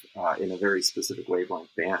observe in a very specific wavelength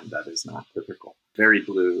band that is not typical. Very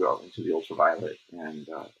blue into the ultraviolet, and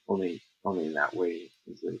only in that way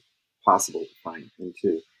is it possible to find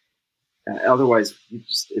into. Otherwise,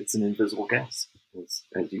 it's an invisible gas,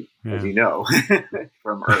 as you know,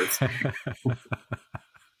 from Earth.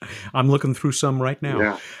 I'm looking through some right now.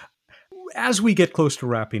 Yeah. As we get close to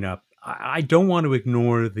wrapping up, I don't want to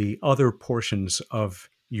ignore the other portions of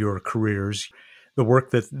your careers, the work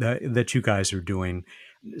that you guys are doing.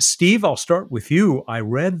 Steve, I'll start with you. I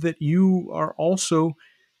read that you are also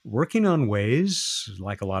working on ways,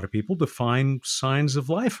 like a lot of people, to find signs of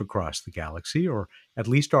life across the galaxy, or at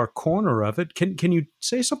least our corner of it. Can you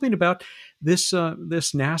say something about this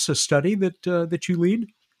NASA study that you lead?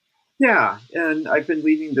 Yeah, and I've been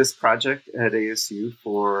leading this project at ASU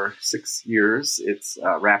for 6 years. It's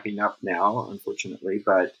wrapping up now, unfortunately,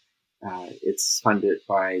 but it's funded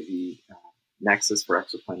by the Nexus for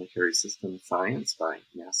Exoplanetary System Science by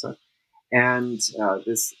NASA. And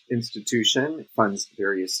this institution funds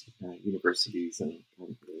various universities and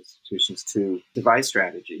institutions to devise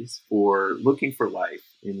strategies for looking for life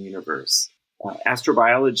in the universe.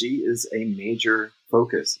 Astrobiology is a major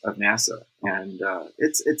focus of NASA, and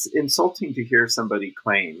it's insulting to hear somebody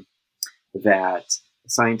claim that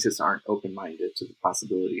scientists aren't open-minded to the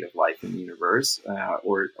possibility of life in the universe,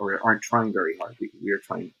 or aren't trying very hard, because we are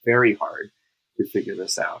trying very hard to figure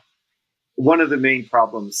this out. One of the main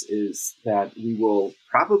problems is that we will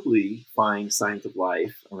probably find signs of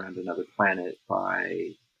life around another planet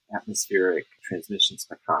by atmospheric transmission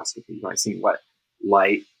spectroscopy, by seeing what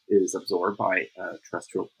light is absorbed by a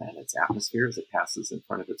terrestrial planet's atmosphere as it passes in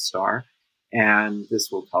front of its star. And this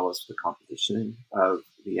will tell us the composition of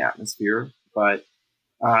the atmosphere. But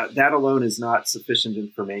that alone is not sufficient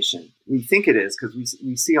information. We think it is, because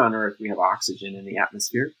we see on Earth we have oxygen in the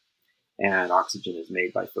atmosphere. And oxygen is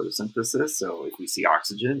made by photosynthesis. So if we see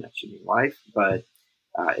oxygen, that should mean life. But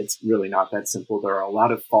it's really not that simple. There are a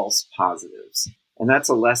lot of false positives. And that's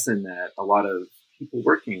a lesson that a lot of people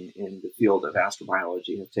working in the field of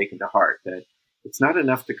astrobiology have taken to heart, that it's not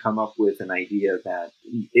enough to come up with an idea that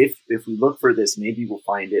if we look for this, maybe we'll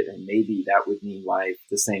find it, and maybe that would mean life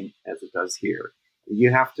the same as it does here.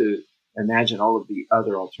 You have to imagine all of the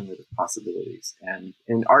other alternative possibilities. And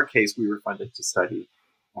in our case, we were funded to study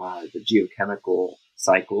the geochemical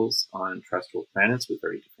cycles on terrestrial planets with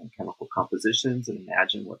very different chemical compositions, and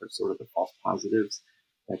imagine what are sort of the false positives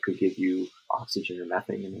that could give you oxygen or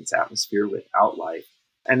methane in its atmosphere without life.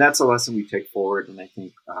 And that's a lesson we take forward, and I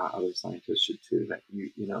think other scientists should too, that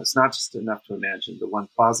you know, it's not just enough to imagine the one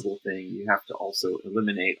plausible thing, you have to also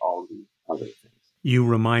eliminate all the other things. You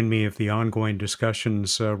remind me of the ongoing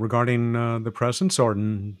discussions regarding the presence or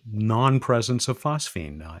non-presence of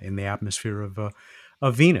phosphine in the atmosphere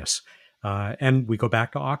of Venus. And we go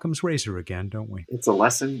back to Occam's razor again, don't we? It's a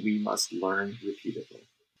lesson we must learn repeatedly.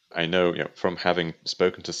 I know, from having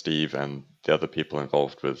spoken to Steve and the other people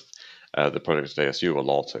involved with the project at ASU a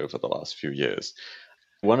lot over the last few years,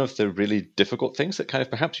 one of the really difficult things that kind of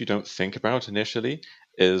perhaps you don't think about initially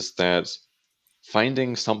is that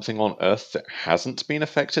finding something on Earth that hasn't been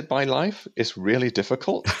affected by life is really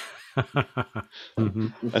difficult. Mm-hmm.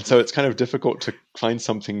 And so it's kind of difficult to find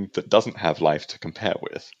something that doesn't have life to compare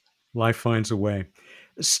with. Life finds a way.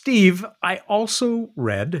 Steve, I also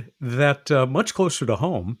read that much closer to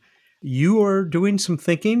home, you are doing some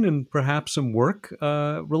thinking and perhaps some work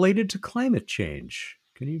related to climate change.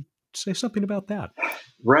 Can you say something about that?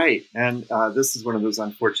 Right. And this is one of those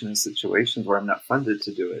unfortunate situations where I'm not funded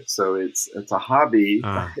to do it. So it's a hobby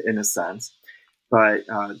in a sense, but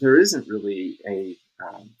there isn't really a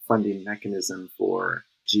funding mechanism for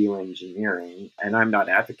geoengineering. And I'm not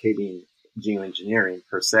advocating geoengineering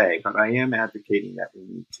per se, but I am advocating that we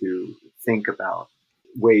need to think about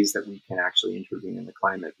ways that we can actually intervene in the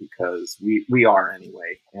climate, because we are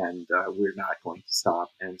anyway, and we're not going to stop.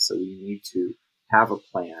 And so we need to have a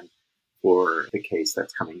plan for the case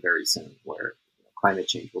that's coming very soon, where climate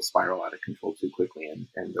change will spiral out of control too quickly,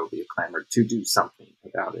 and there'll be a clamor to do something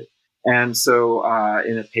about it. And so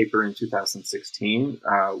in a paper in 2016,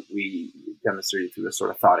 we demonstrated through a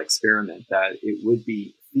sort of thought experiment that it would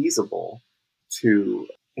be feasible to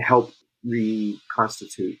help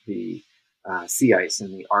reconstitute the sea ice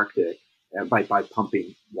in the Arctic by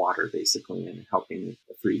pumping water, basically, and helping it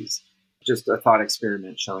freeze. Just a thought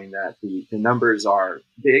experiment showing that the numbers are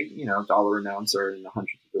big, dollar amounts are in the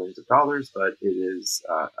hundreds of billions of dollars, but it is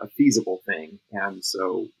a feasible thing. And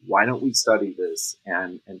so why don't we study this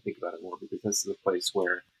and think about it more? Because this is a place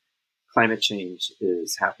where climate change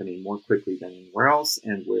is happening more quickly than anywhere else,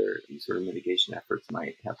 and where these sort of mitigation efforts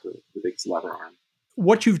might have the biggest lever arm.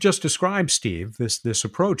 What you've just described, Steve, this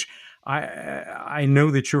approach, I know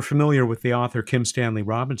that you're familiar with the author Kim Stanley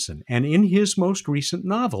Robinson, and in his most recent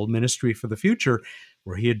novel, Ministry for the Future,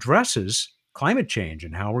 where he addresses climate change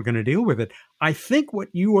and how we're going to deal with it, I think what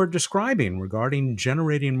you are describing regarding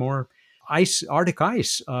generating more ice, Arctic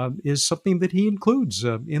ice, is something that he includes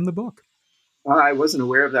in the book. I wasn't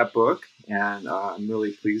aware of that book, and I'm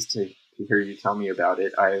really pleased to hear you tell me about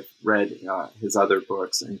it. I've read his other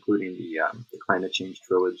books, including the Climate Change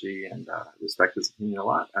Trilogy, and respect his opinion a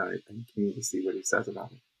lot. I'm keen to see what he says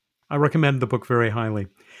about it. I recommend the book very highly.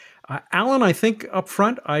 Alan, I think up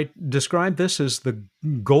front I described this as the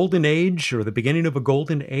golden age, or the beginning of a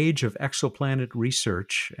golden age of exoplanet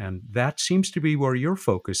research, and that seems to be where your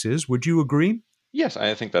focus is. Would you agree? Yes,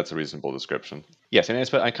 I think that's a reasonable description. Yes,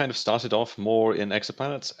 I kind of started off more in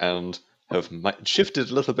exoplanets and have shifted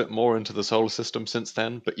a little bit more into the solar system since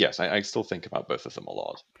then. But yes, I still think about both of them a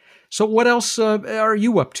lot. So what else are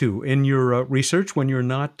you up to in your research when you're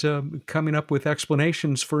not coming up with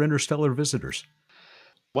explanations for interstellar visitors?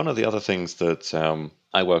 One of the other things that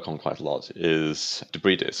I work on quite a lot is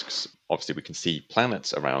debris disks. Obviously, we can see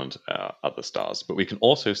planets around other stars, but we can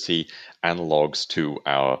also see analogs to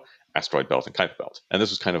our asteroid belt and Kuiper belt. And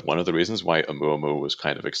this was kind of one of the reasons why Oumuamua was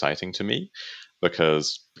kind of exciting to me,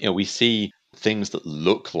 because we see things that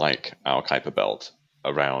look like our Kuiper belt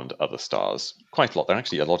around other stars quite a lot. They're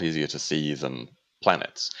actually a lot easier to see than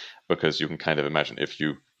planets, because you can kind of imagine if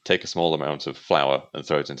you take a small amount of flour and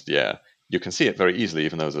throw it into the air, you can see it very easily,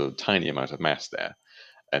 even though there's a tiny amount of mass there.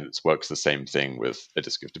 And it works the same thing with a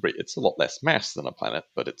disk of debris. It's a lot less mass than a planet,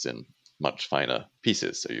 but it's in much finer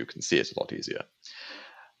pieces, so you can see it a lot easier.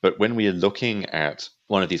 But when we are looking at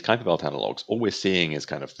one of these Kuiper belt analogs, all we're seeing is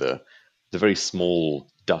kind of the very small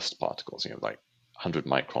dust particles, like 100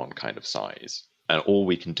 micron kind of size. And all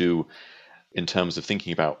we can do in terms of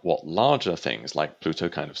thinking about what larger things like Pluto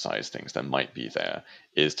kind of size things there might be there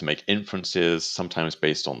is to make inferences, sometimes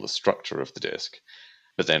based on the structure of the disk.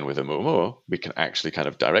 But then with Oumuamua, we can actually kind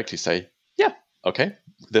of directly say, yeah, okay,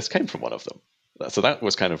 this came from one of them. So that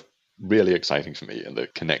was kind of really exciting for me, and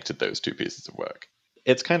that connected those two pieces of work.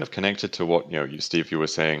 It's kind of connected to what, Steve, you were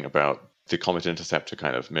saying about the Comet Interceptor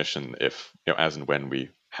kind of mission, if, as and when we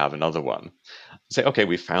have another one. Say, okay,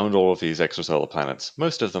 we found all of these extrasolar planets.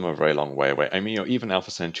 Most of them are a very long way away. I mean, even Alpha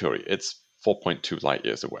Centauri, it's 4.2 light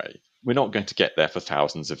years away. We're not going to get there for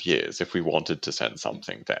thousands of years if we wanted to send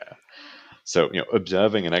something there. So,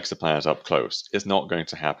 observing an exoplanet up close is not going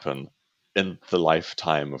to happen in the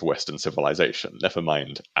lifetime of Western civilization, never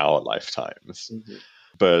mind our lifetimes. Mm-hmm.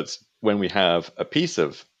 But when we have a piece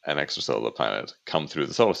of an extrasolar planet come through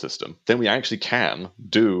the solar system, then we actually can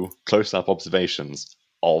do close-up observations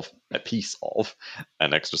of a piece of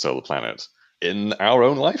an extrasolar planet in our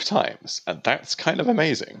own lifetimes. And that's kind of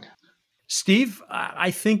amazing. Steve,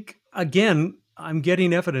 I think, again, I'm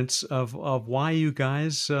getting evidence of why you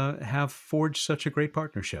guys have forged such a great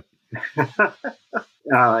partnership.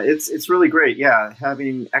 It's really great. Yeah,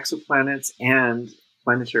 having exoplanets and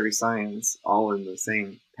planetary science all in the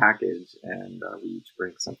same package, and we each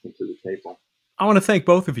bring something to the table. I want to thank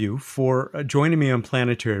both of you for joining me on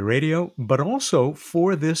Planetary Radio, but also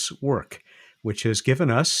for this work, which has given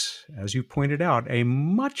us, as you pointed out, a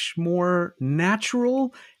much more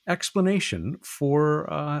natural explanation for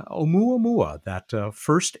Oumuamua, that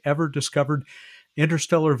first ever discovered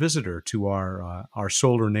interstellar visitor to our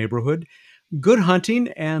solar neighborhood. Good hunting,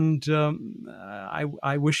 and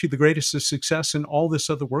I wish you the greatest of success in all this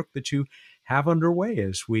other work that you have underway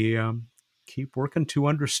as we keep working to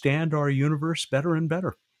understand our universe better and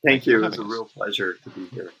better. Thank you. It was a real pleasure to be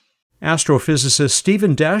here. Astrophysicist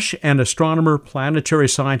Stephen Desch and astronomer planetary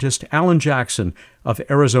scientist Alan Jackson of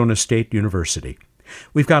Arizona State University.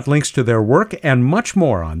 We've got links to their work and much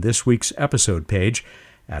more on this week's episode page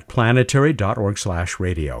at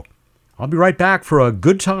planetary.org/radio. I'll be right back for a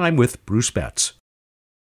good time with Bruce Betts.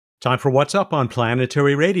 Time for What's Up on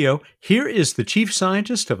Planetary Radio. Here is the Chief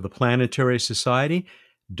Scientist of the Planetary Society,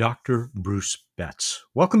 Dr. Bruce Betts.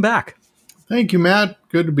 Welcome back. Thank you, Matt.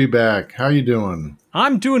 Good to be back. How are you doing?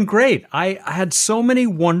 I'm doing great. I had so many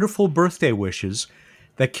wonderful birthday wishes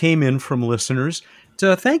that came in from listeners.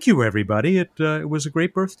 Thank you, everybody. It was a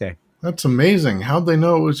great birthday. That's amazing. How'd they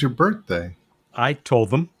know it was your birthday? I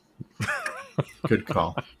told them. Good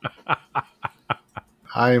call.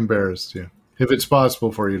 I embarrassed you. If it's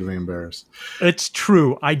possible for you to be embarrassed. It's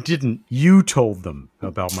true. I didn't. You told them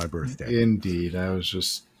about my birthday. Indeed. I was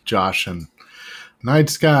just joshing. Night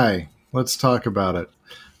sky. Let's talk about it.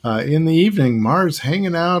 In the evening, Mars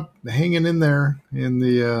hanging in there in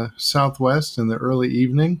the southwest in the early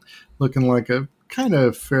evening, looking like a kind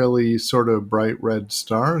of fairly sort of bright red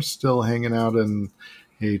star, still hanging out in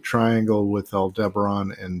a triangle with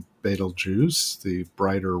Aldebaran and Betelgeuse, the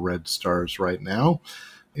brighter red stars right now.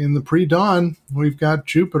 In the pre-dawn, we've got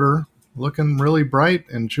Jupiter looking really bright,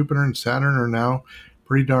 and Jupiter and Saturn are now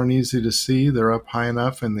pretty darn easy to see. They're up high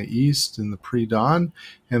enough in the east in the pre-dawn,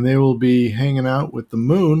 and they will be hanging out with the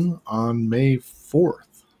moon on May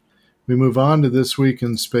 4th. We move on to this week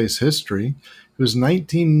in space history. It was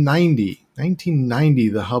 1990. 1990,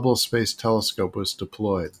 the Hubble Space Telescope was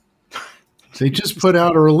deployed. They just put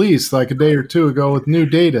out a release like a day or two ago with new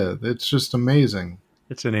data. It's just amazing.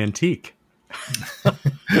 It's an antique.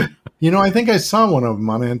 I think I saw one of them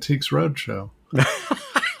on Antiques Roadshow.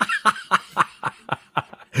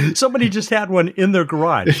 Somebody just had one in their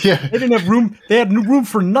garage. Yeah. They didn't have room. They had room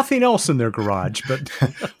for nothing else in their garage. But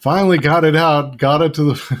finally got it out. Got it to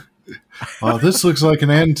the. Oh, this looks like an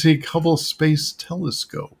antique Hubble Space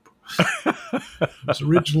Telescope. It was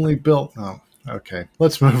originally built. Oh, okay.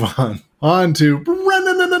 Let's move on. On to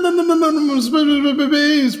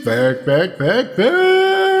fact.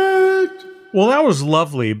 Well, that was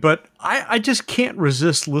lovely, but I just can't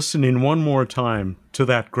resist listening one more time to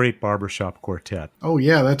that great barbershop quartet. Oh,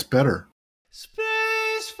 yeah, that's better.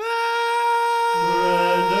 Space Fact!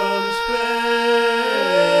 Random Space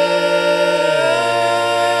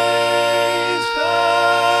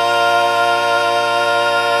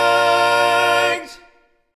Fact!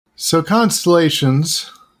 So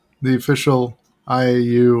constellations, the official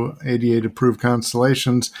IAU 88 approved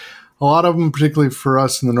constellations, a lot of them, particularly for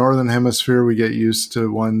us in the Northern Hemisphere, we get used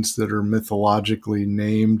to ones that are mythologically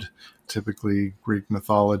named, typically Greek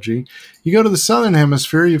mythology. You go to the Southern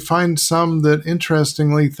Hemisphere, you find some that,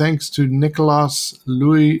 interestingly, thanks to Nicolas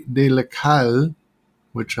Louis de Lacaille,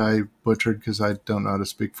 which I butchered because I don't know how to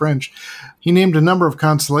speak French, he named a number of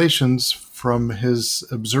constellations from his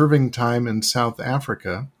observing time in South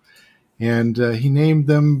Africa, and he named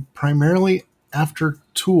them primarily after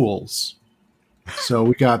tools. So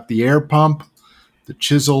we got the air pump, the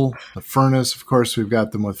chisel, the furnace. Of course, we've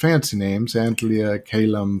got them with fancy names: Antlia,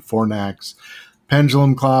 Calum, Fornax,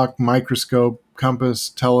 pendulum clock, microscope, compass,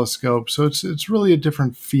 telescope. So it's really a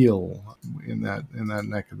different feel in that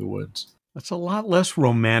neck of the woods. That's a lot less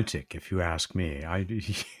romantic, if you ask me.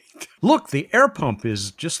 Look, the air pump is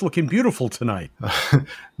just looking beautiful tonight.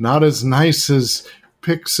 Not as nice as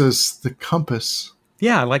Pyxis, the compass.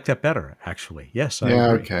 Yeah, I like that better, actually. Yes, I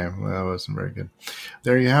agree. Okay. Well, that wasn't very good.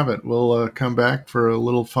 There you have it. We'll come back for a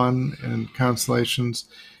little fun and constellations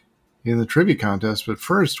in the trivia contest. But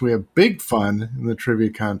first, we have big fun in the trivia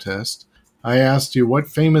contest. I asked you what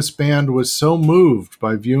famous band was so moved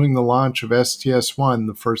by viewing the launch of STS-1,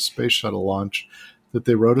 the first space shuttle launch, that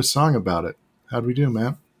they wrote a song about it. How'd we do,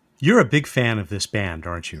 Matt? You're a big fan of this band,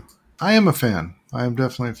 aren't you? I am a fan. I am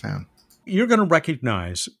definitely a fan. You're going to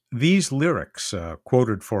recognize these lyrics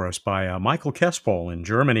quoted for us by Michael Kespol in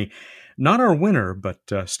Germany. Not our winner, but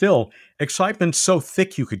still, excitement so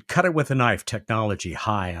thick you could cut it with a knife, technology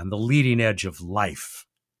high on the leading edge of life.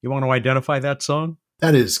 You want to identify that song?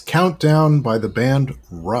 That is Countdown by the band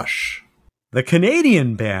Rush. The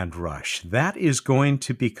Canadian band Rush. That is going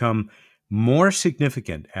to become more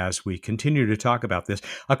significant as we continue to talk about this.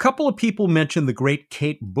 A couple of people mentioned the great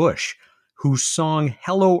Kate Bush, whose song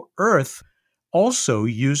Hello Earth also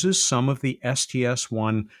uses some of the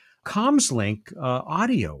STS-1 ComsLink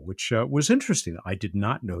audio, which was interesting. I did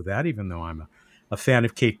not know that, even though I'm a fan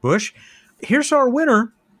of Kate Bush. Here's our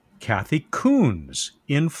winner, Kathy Coons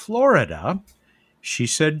in Florida. She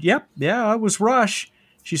said, yeah, it was Rush.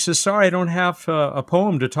 She says, sorry, I don't have a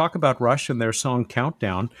poem to talk about Rush and their song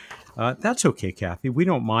Countdown. That's okay, Kathy. We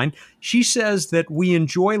don't mind. She says that we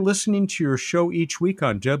enjoy listening to your show each week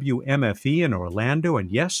on WMFE in Orlando.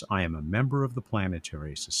 And yes, I am a member of the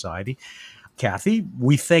Planetary Society. Kathy,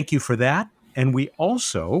 we thank you for that. And we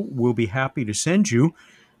also will be happy to send you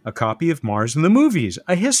a copy of Mars in the Movies,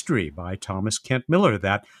 A History by Thomas Kent Miller,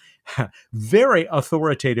 that very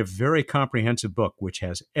authoritative, very comprehensive book, which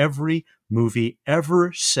has every movie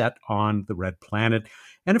ever set on the Red Planet,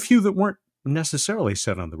 and a few that weren't necessarily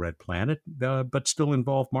set on the Red Planet, but still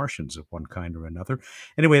involve Martians of one kind or another.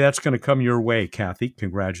 Anyway, that's going to come your way, Kathy.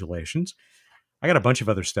 Congratulations. I got a bunch of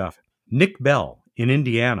other stuff. Nick Bell in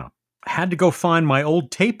Indiana. I had to go find my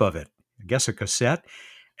old tape of it, I guess a cassette,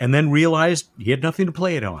 and then realized he had nothing to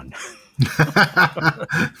play it on.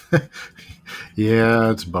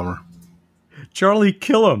 Yeah, it's a bummer. Charlie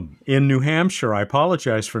Killam in New Hampshire. I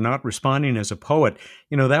apologize for not responding as a poet.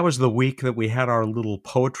 You know, that was the week that we had our little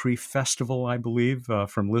poetry festival, I believe,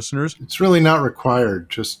 from listeners. It's really not required,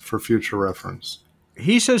 just for future reference.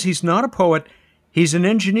 He says he's not a poet. He's an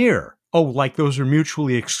engineer. Oh, like those are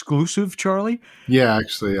mutually exclusive, Charlie? Yeah,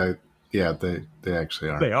 actually, they actually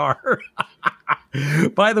are. They are.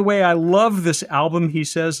 By the way, I love this album. He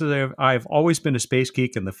says that I've always been a space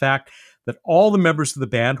geek, and the fact that all the members of the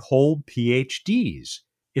band hold PhDs.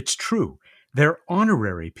 It's true. They're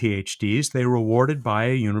honorary PhDs. They were awarded by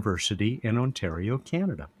a university in Ontario,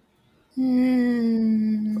 Canada.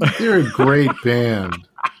 They're a great band.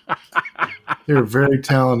 They're very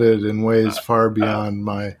talented in ways far beyond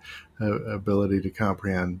my ability to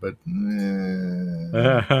comprehend, but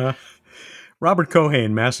Robert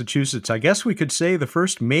Cohane, Massachusetts. I guess we could say the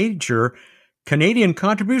first major Canadian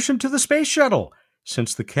contribution to the space shuttle,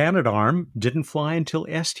 since the Canadarm didn't fly until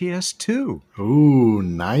STS-2. Ooh,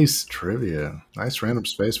 nice trivia. Nice random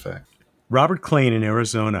space fact. Robert Klein in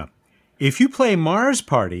Arizona. If you play Mars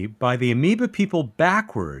Party by the Amoeba People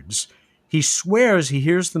backwards, he swears he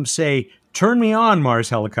hears them say, "Turn me on, Mars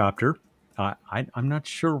helicopter." I'm not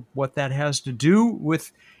sure what that has to do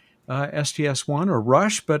with STS-1 or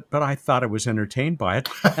Rush, but I thought I was entertained by it.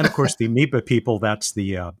 And of course, the Amoeba People, that's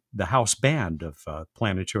the house band of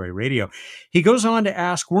Planetary Radio. He goes on to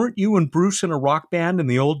ask, weren't you and Bruce in a rock band in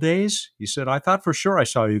the old days? He said, I thought for sure I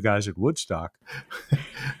saw you guys at Woodstock.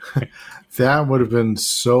 That would have been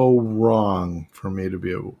so wrong for me to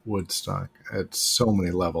be at Woodstock at so many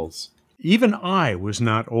levels. Even I was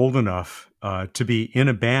not old enough to be in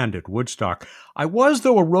a band at Woodstock. I was,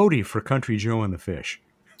 though, a roadie for Country Joe and the Fish.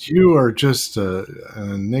 You are just an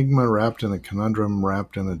enigma wrapped in a conundrum,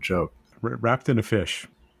 wrapped in a joke. Wrapped in a fish.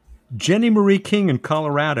 Jenny Marie King in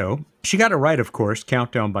Colorado. She got it right, of course,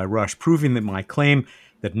 Countdown by Rush, proving that my claim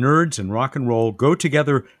that nerds and rock and roll go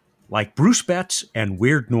together like Bruce Betts and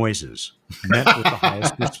weird noises, met with the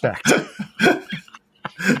highest respect.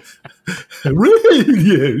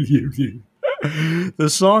 The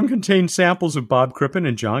song contains samples of Bob Crippen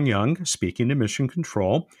and John Young speaking to Mission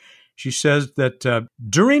Control. She says that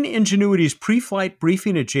during Ingenuity's pre-flight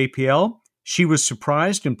briefing at JPL, she was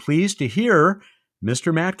surprised and pleased to hear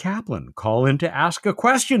Mr. Matt Kaplan call in to ask a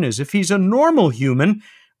question as if he's a normal human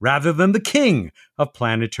rather than the king of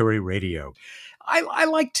planetary radio. I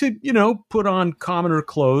like to, put on commoner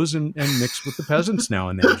clothes and mix with the peasants now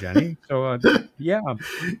and then, Jenny. So, yeah.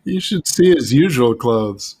 You should see his usual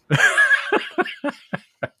clothes.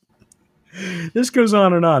 This goes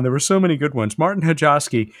on and on. There were so many good ones. Martin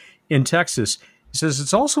Hajoski in Texas says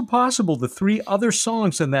it's also possible the three other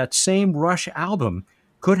songs in that same Rush album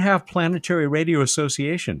could have planetary radio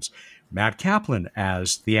associations. Matt Kaplan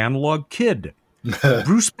as the Analog Kid,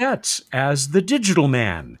 Bruce Betts as the Digital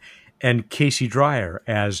Man, and Casey Dreyer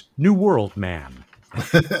as New World Man.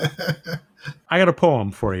 I got a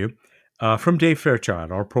poem for you from Dave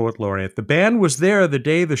Fairchild, our poet laureate. The band was there the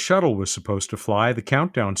day the shuttle was supposed to fly. The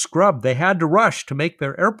countdown scrubbed. They had to rush to make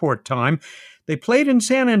their airport time. They played in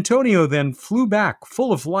San Antonio, then flew back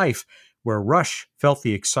full of life. Where Rush felt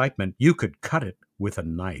the excitement, you could cut it with a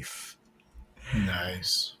knife.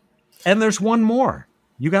 Nice. And there's one more.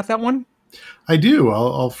 You got that one? I do.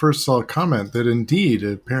 I'll comment that indeed,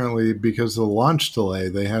 apparently, because of the launch delay,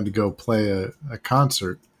 they had to go play a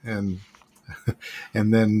concert and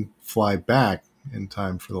then fly back in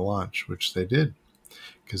time for the launch, which they did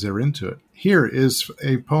because they were into it. Here is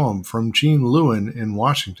a poem from Gene Lewin in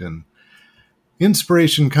Washington.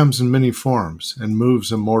 Inspiration comes in many forms and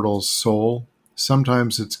moves a mortal's soul.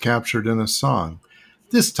 Sometimes it's captured in a song.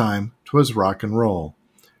 This time 'twas rock and roll.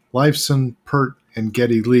 Lifeson, Pert, and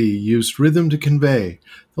Geddy Lee used rhythm to convey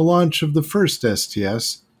the launch of the first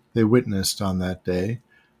STS they witnessed on that day.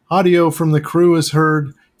 Audio from the crew is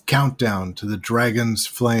heard. Countdown to the Dragon's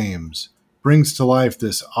flames brings to life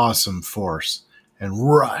this awesome force, and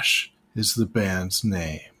Rush is the band's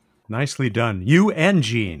name. Nicely done. You and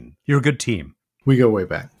Gene. You're a good team. We go way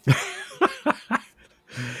back.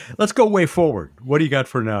 Let's go way forward. What do you got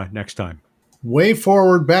for next time? Way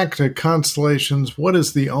forward back to constellations. What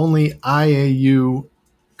is the only IAU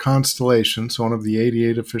constellation, so one of the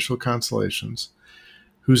 88 official constellations,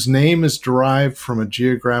 whose name is derived from a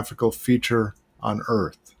geographical feature on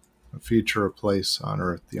Earth? A feature, a place on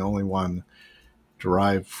Earth. The only one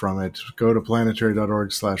derived from it. Go to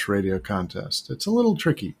planetary.org/radio contest. It's a little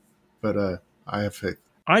tricky, but I have faith.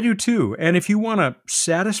 I do too. And if you want to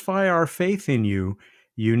satisfy our faith in you,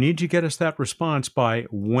 you need to get us that response by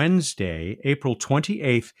Wednesday, April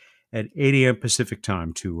 28th at 8 a.m. Pacific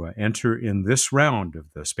time to enter in this round of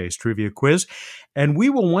the Space Trivia Quiz. And we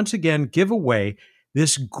will once again give away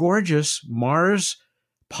this gorgeous Mars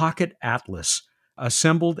Pocket Atlas,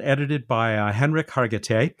 assembled, edited by Henrik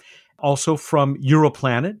Hargitay, also from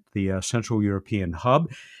Europlanet, the Central European hub.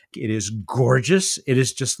 It is gorgeous. It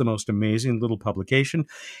is just the most amazing little publication.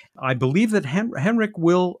 I believe that Henrik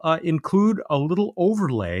will include a little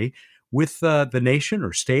overlay with the nation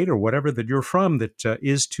or state or whatever that you're from that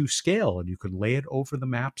is to scale, and you can lay it over the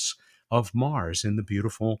maps of Mars in the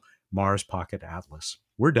beautiful Mars Pocket Atlas.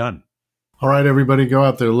 We're done. All right, everybody, go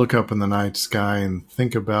out there, look up in the night sky, and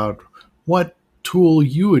think about what tool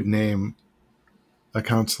you would name a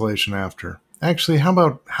constellation after. Actually, how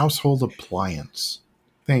about household appliance?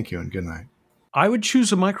 Thank you and good night. I would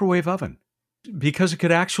choose a microwave oven because it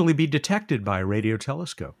could actually be detected by a radio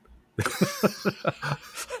telescope.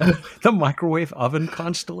 The microwave oven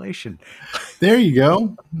constellation. There you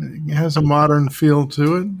go. It has a modern feel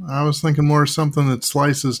to it. I was thinking more something that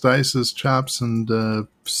slices, dices, chops, and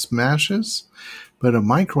smashes. But a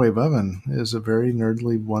microwave oven is a very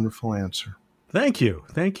nerdly, wonderful answer. Thank you.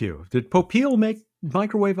 Thank you. Did Popeil make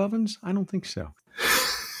microwave ovens? I don't think so.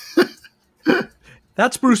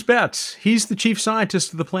 That's Bruce Betts. He's the chief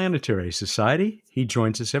scientist of the Planetary Society. He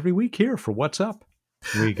joins us every week here for What's Up.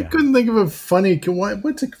 I couldn't think of a funny...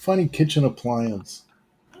 What's a funny kitchen appliance?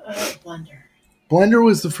 Blender. Blender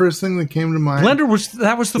was the first thing that came to mind. That was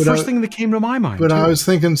the first thing that came to my mind. But too. I was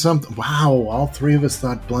thinking something... Wow, all three of us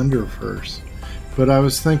thought Blender first. But I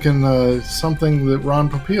was thinking something that Ron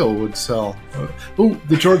Popeil would sell.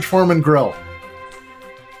 The George Foreman grill.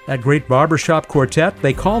 That great barbershop quartet,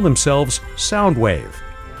 they call themselves Soundwave.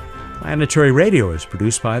 Planetary Radio is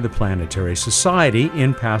produced by the Planetary Society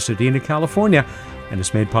in Pasadena, California, and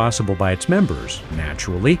is made possible by its members,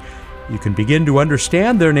 naturally. You can begin to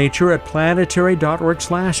understand their nature at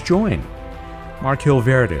planetary.org/join. Mark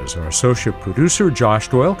Hilverde is our associate producer. Josh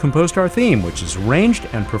Doyle composed our theme, which is arranged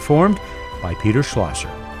and performed by Peter Schlosser.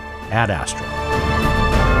 Ad Astra.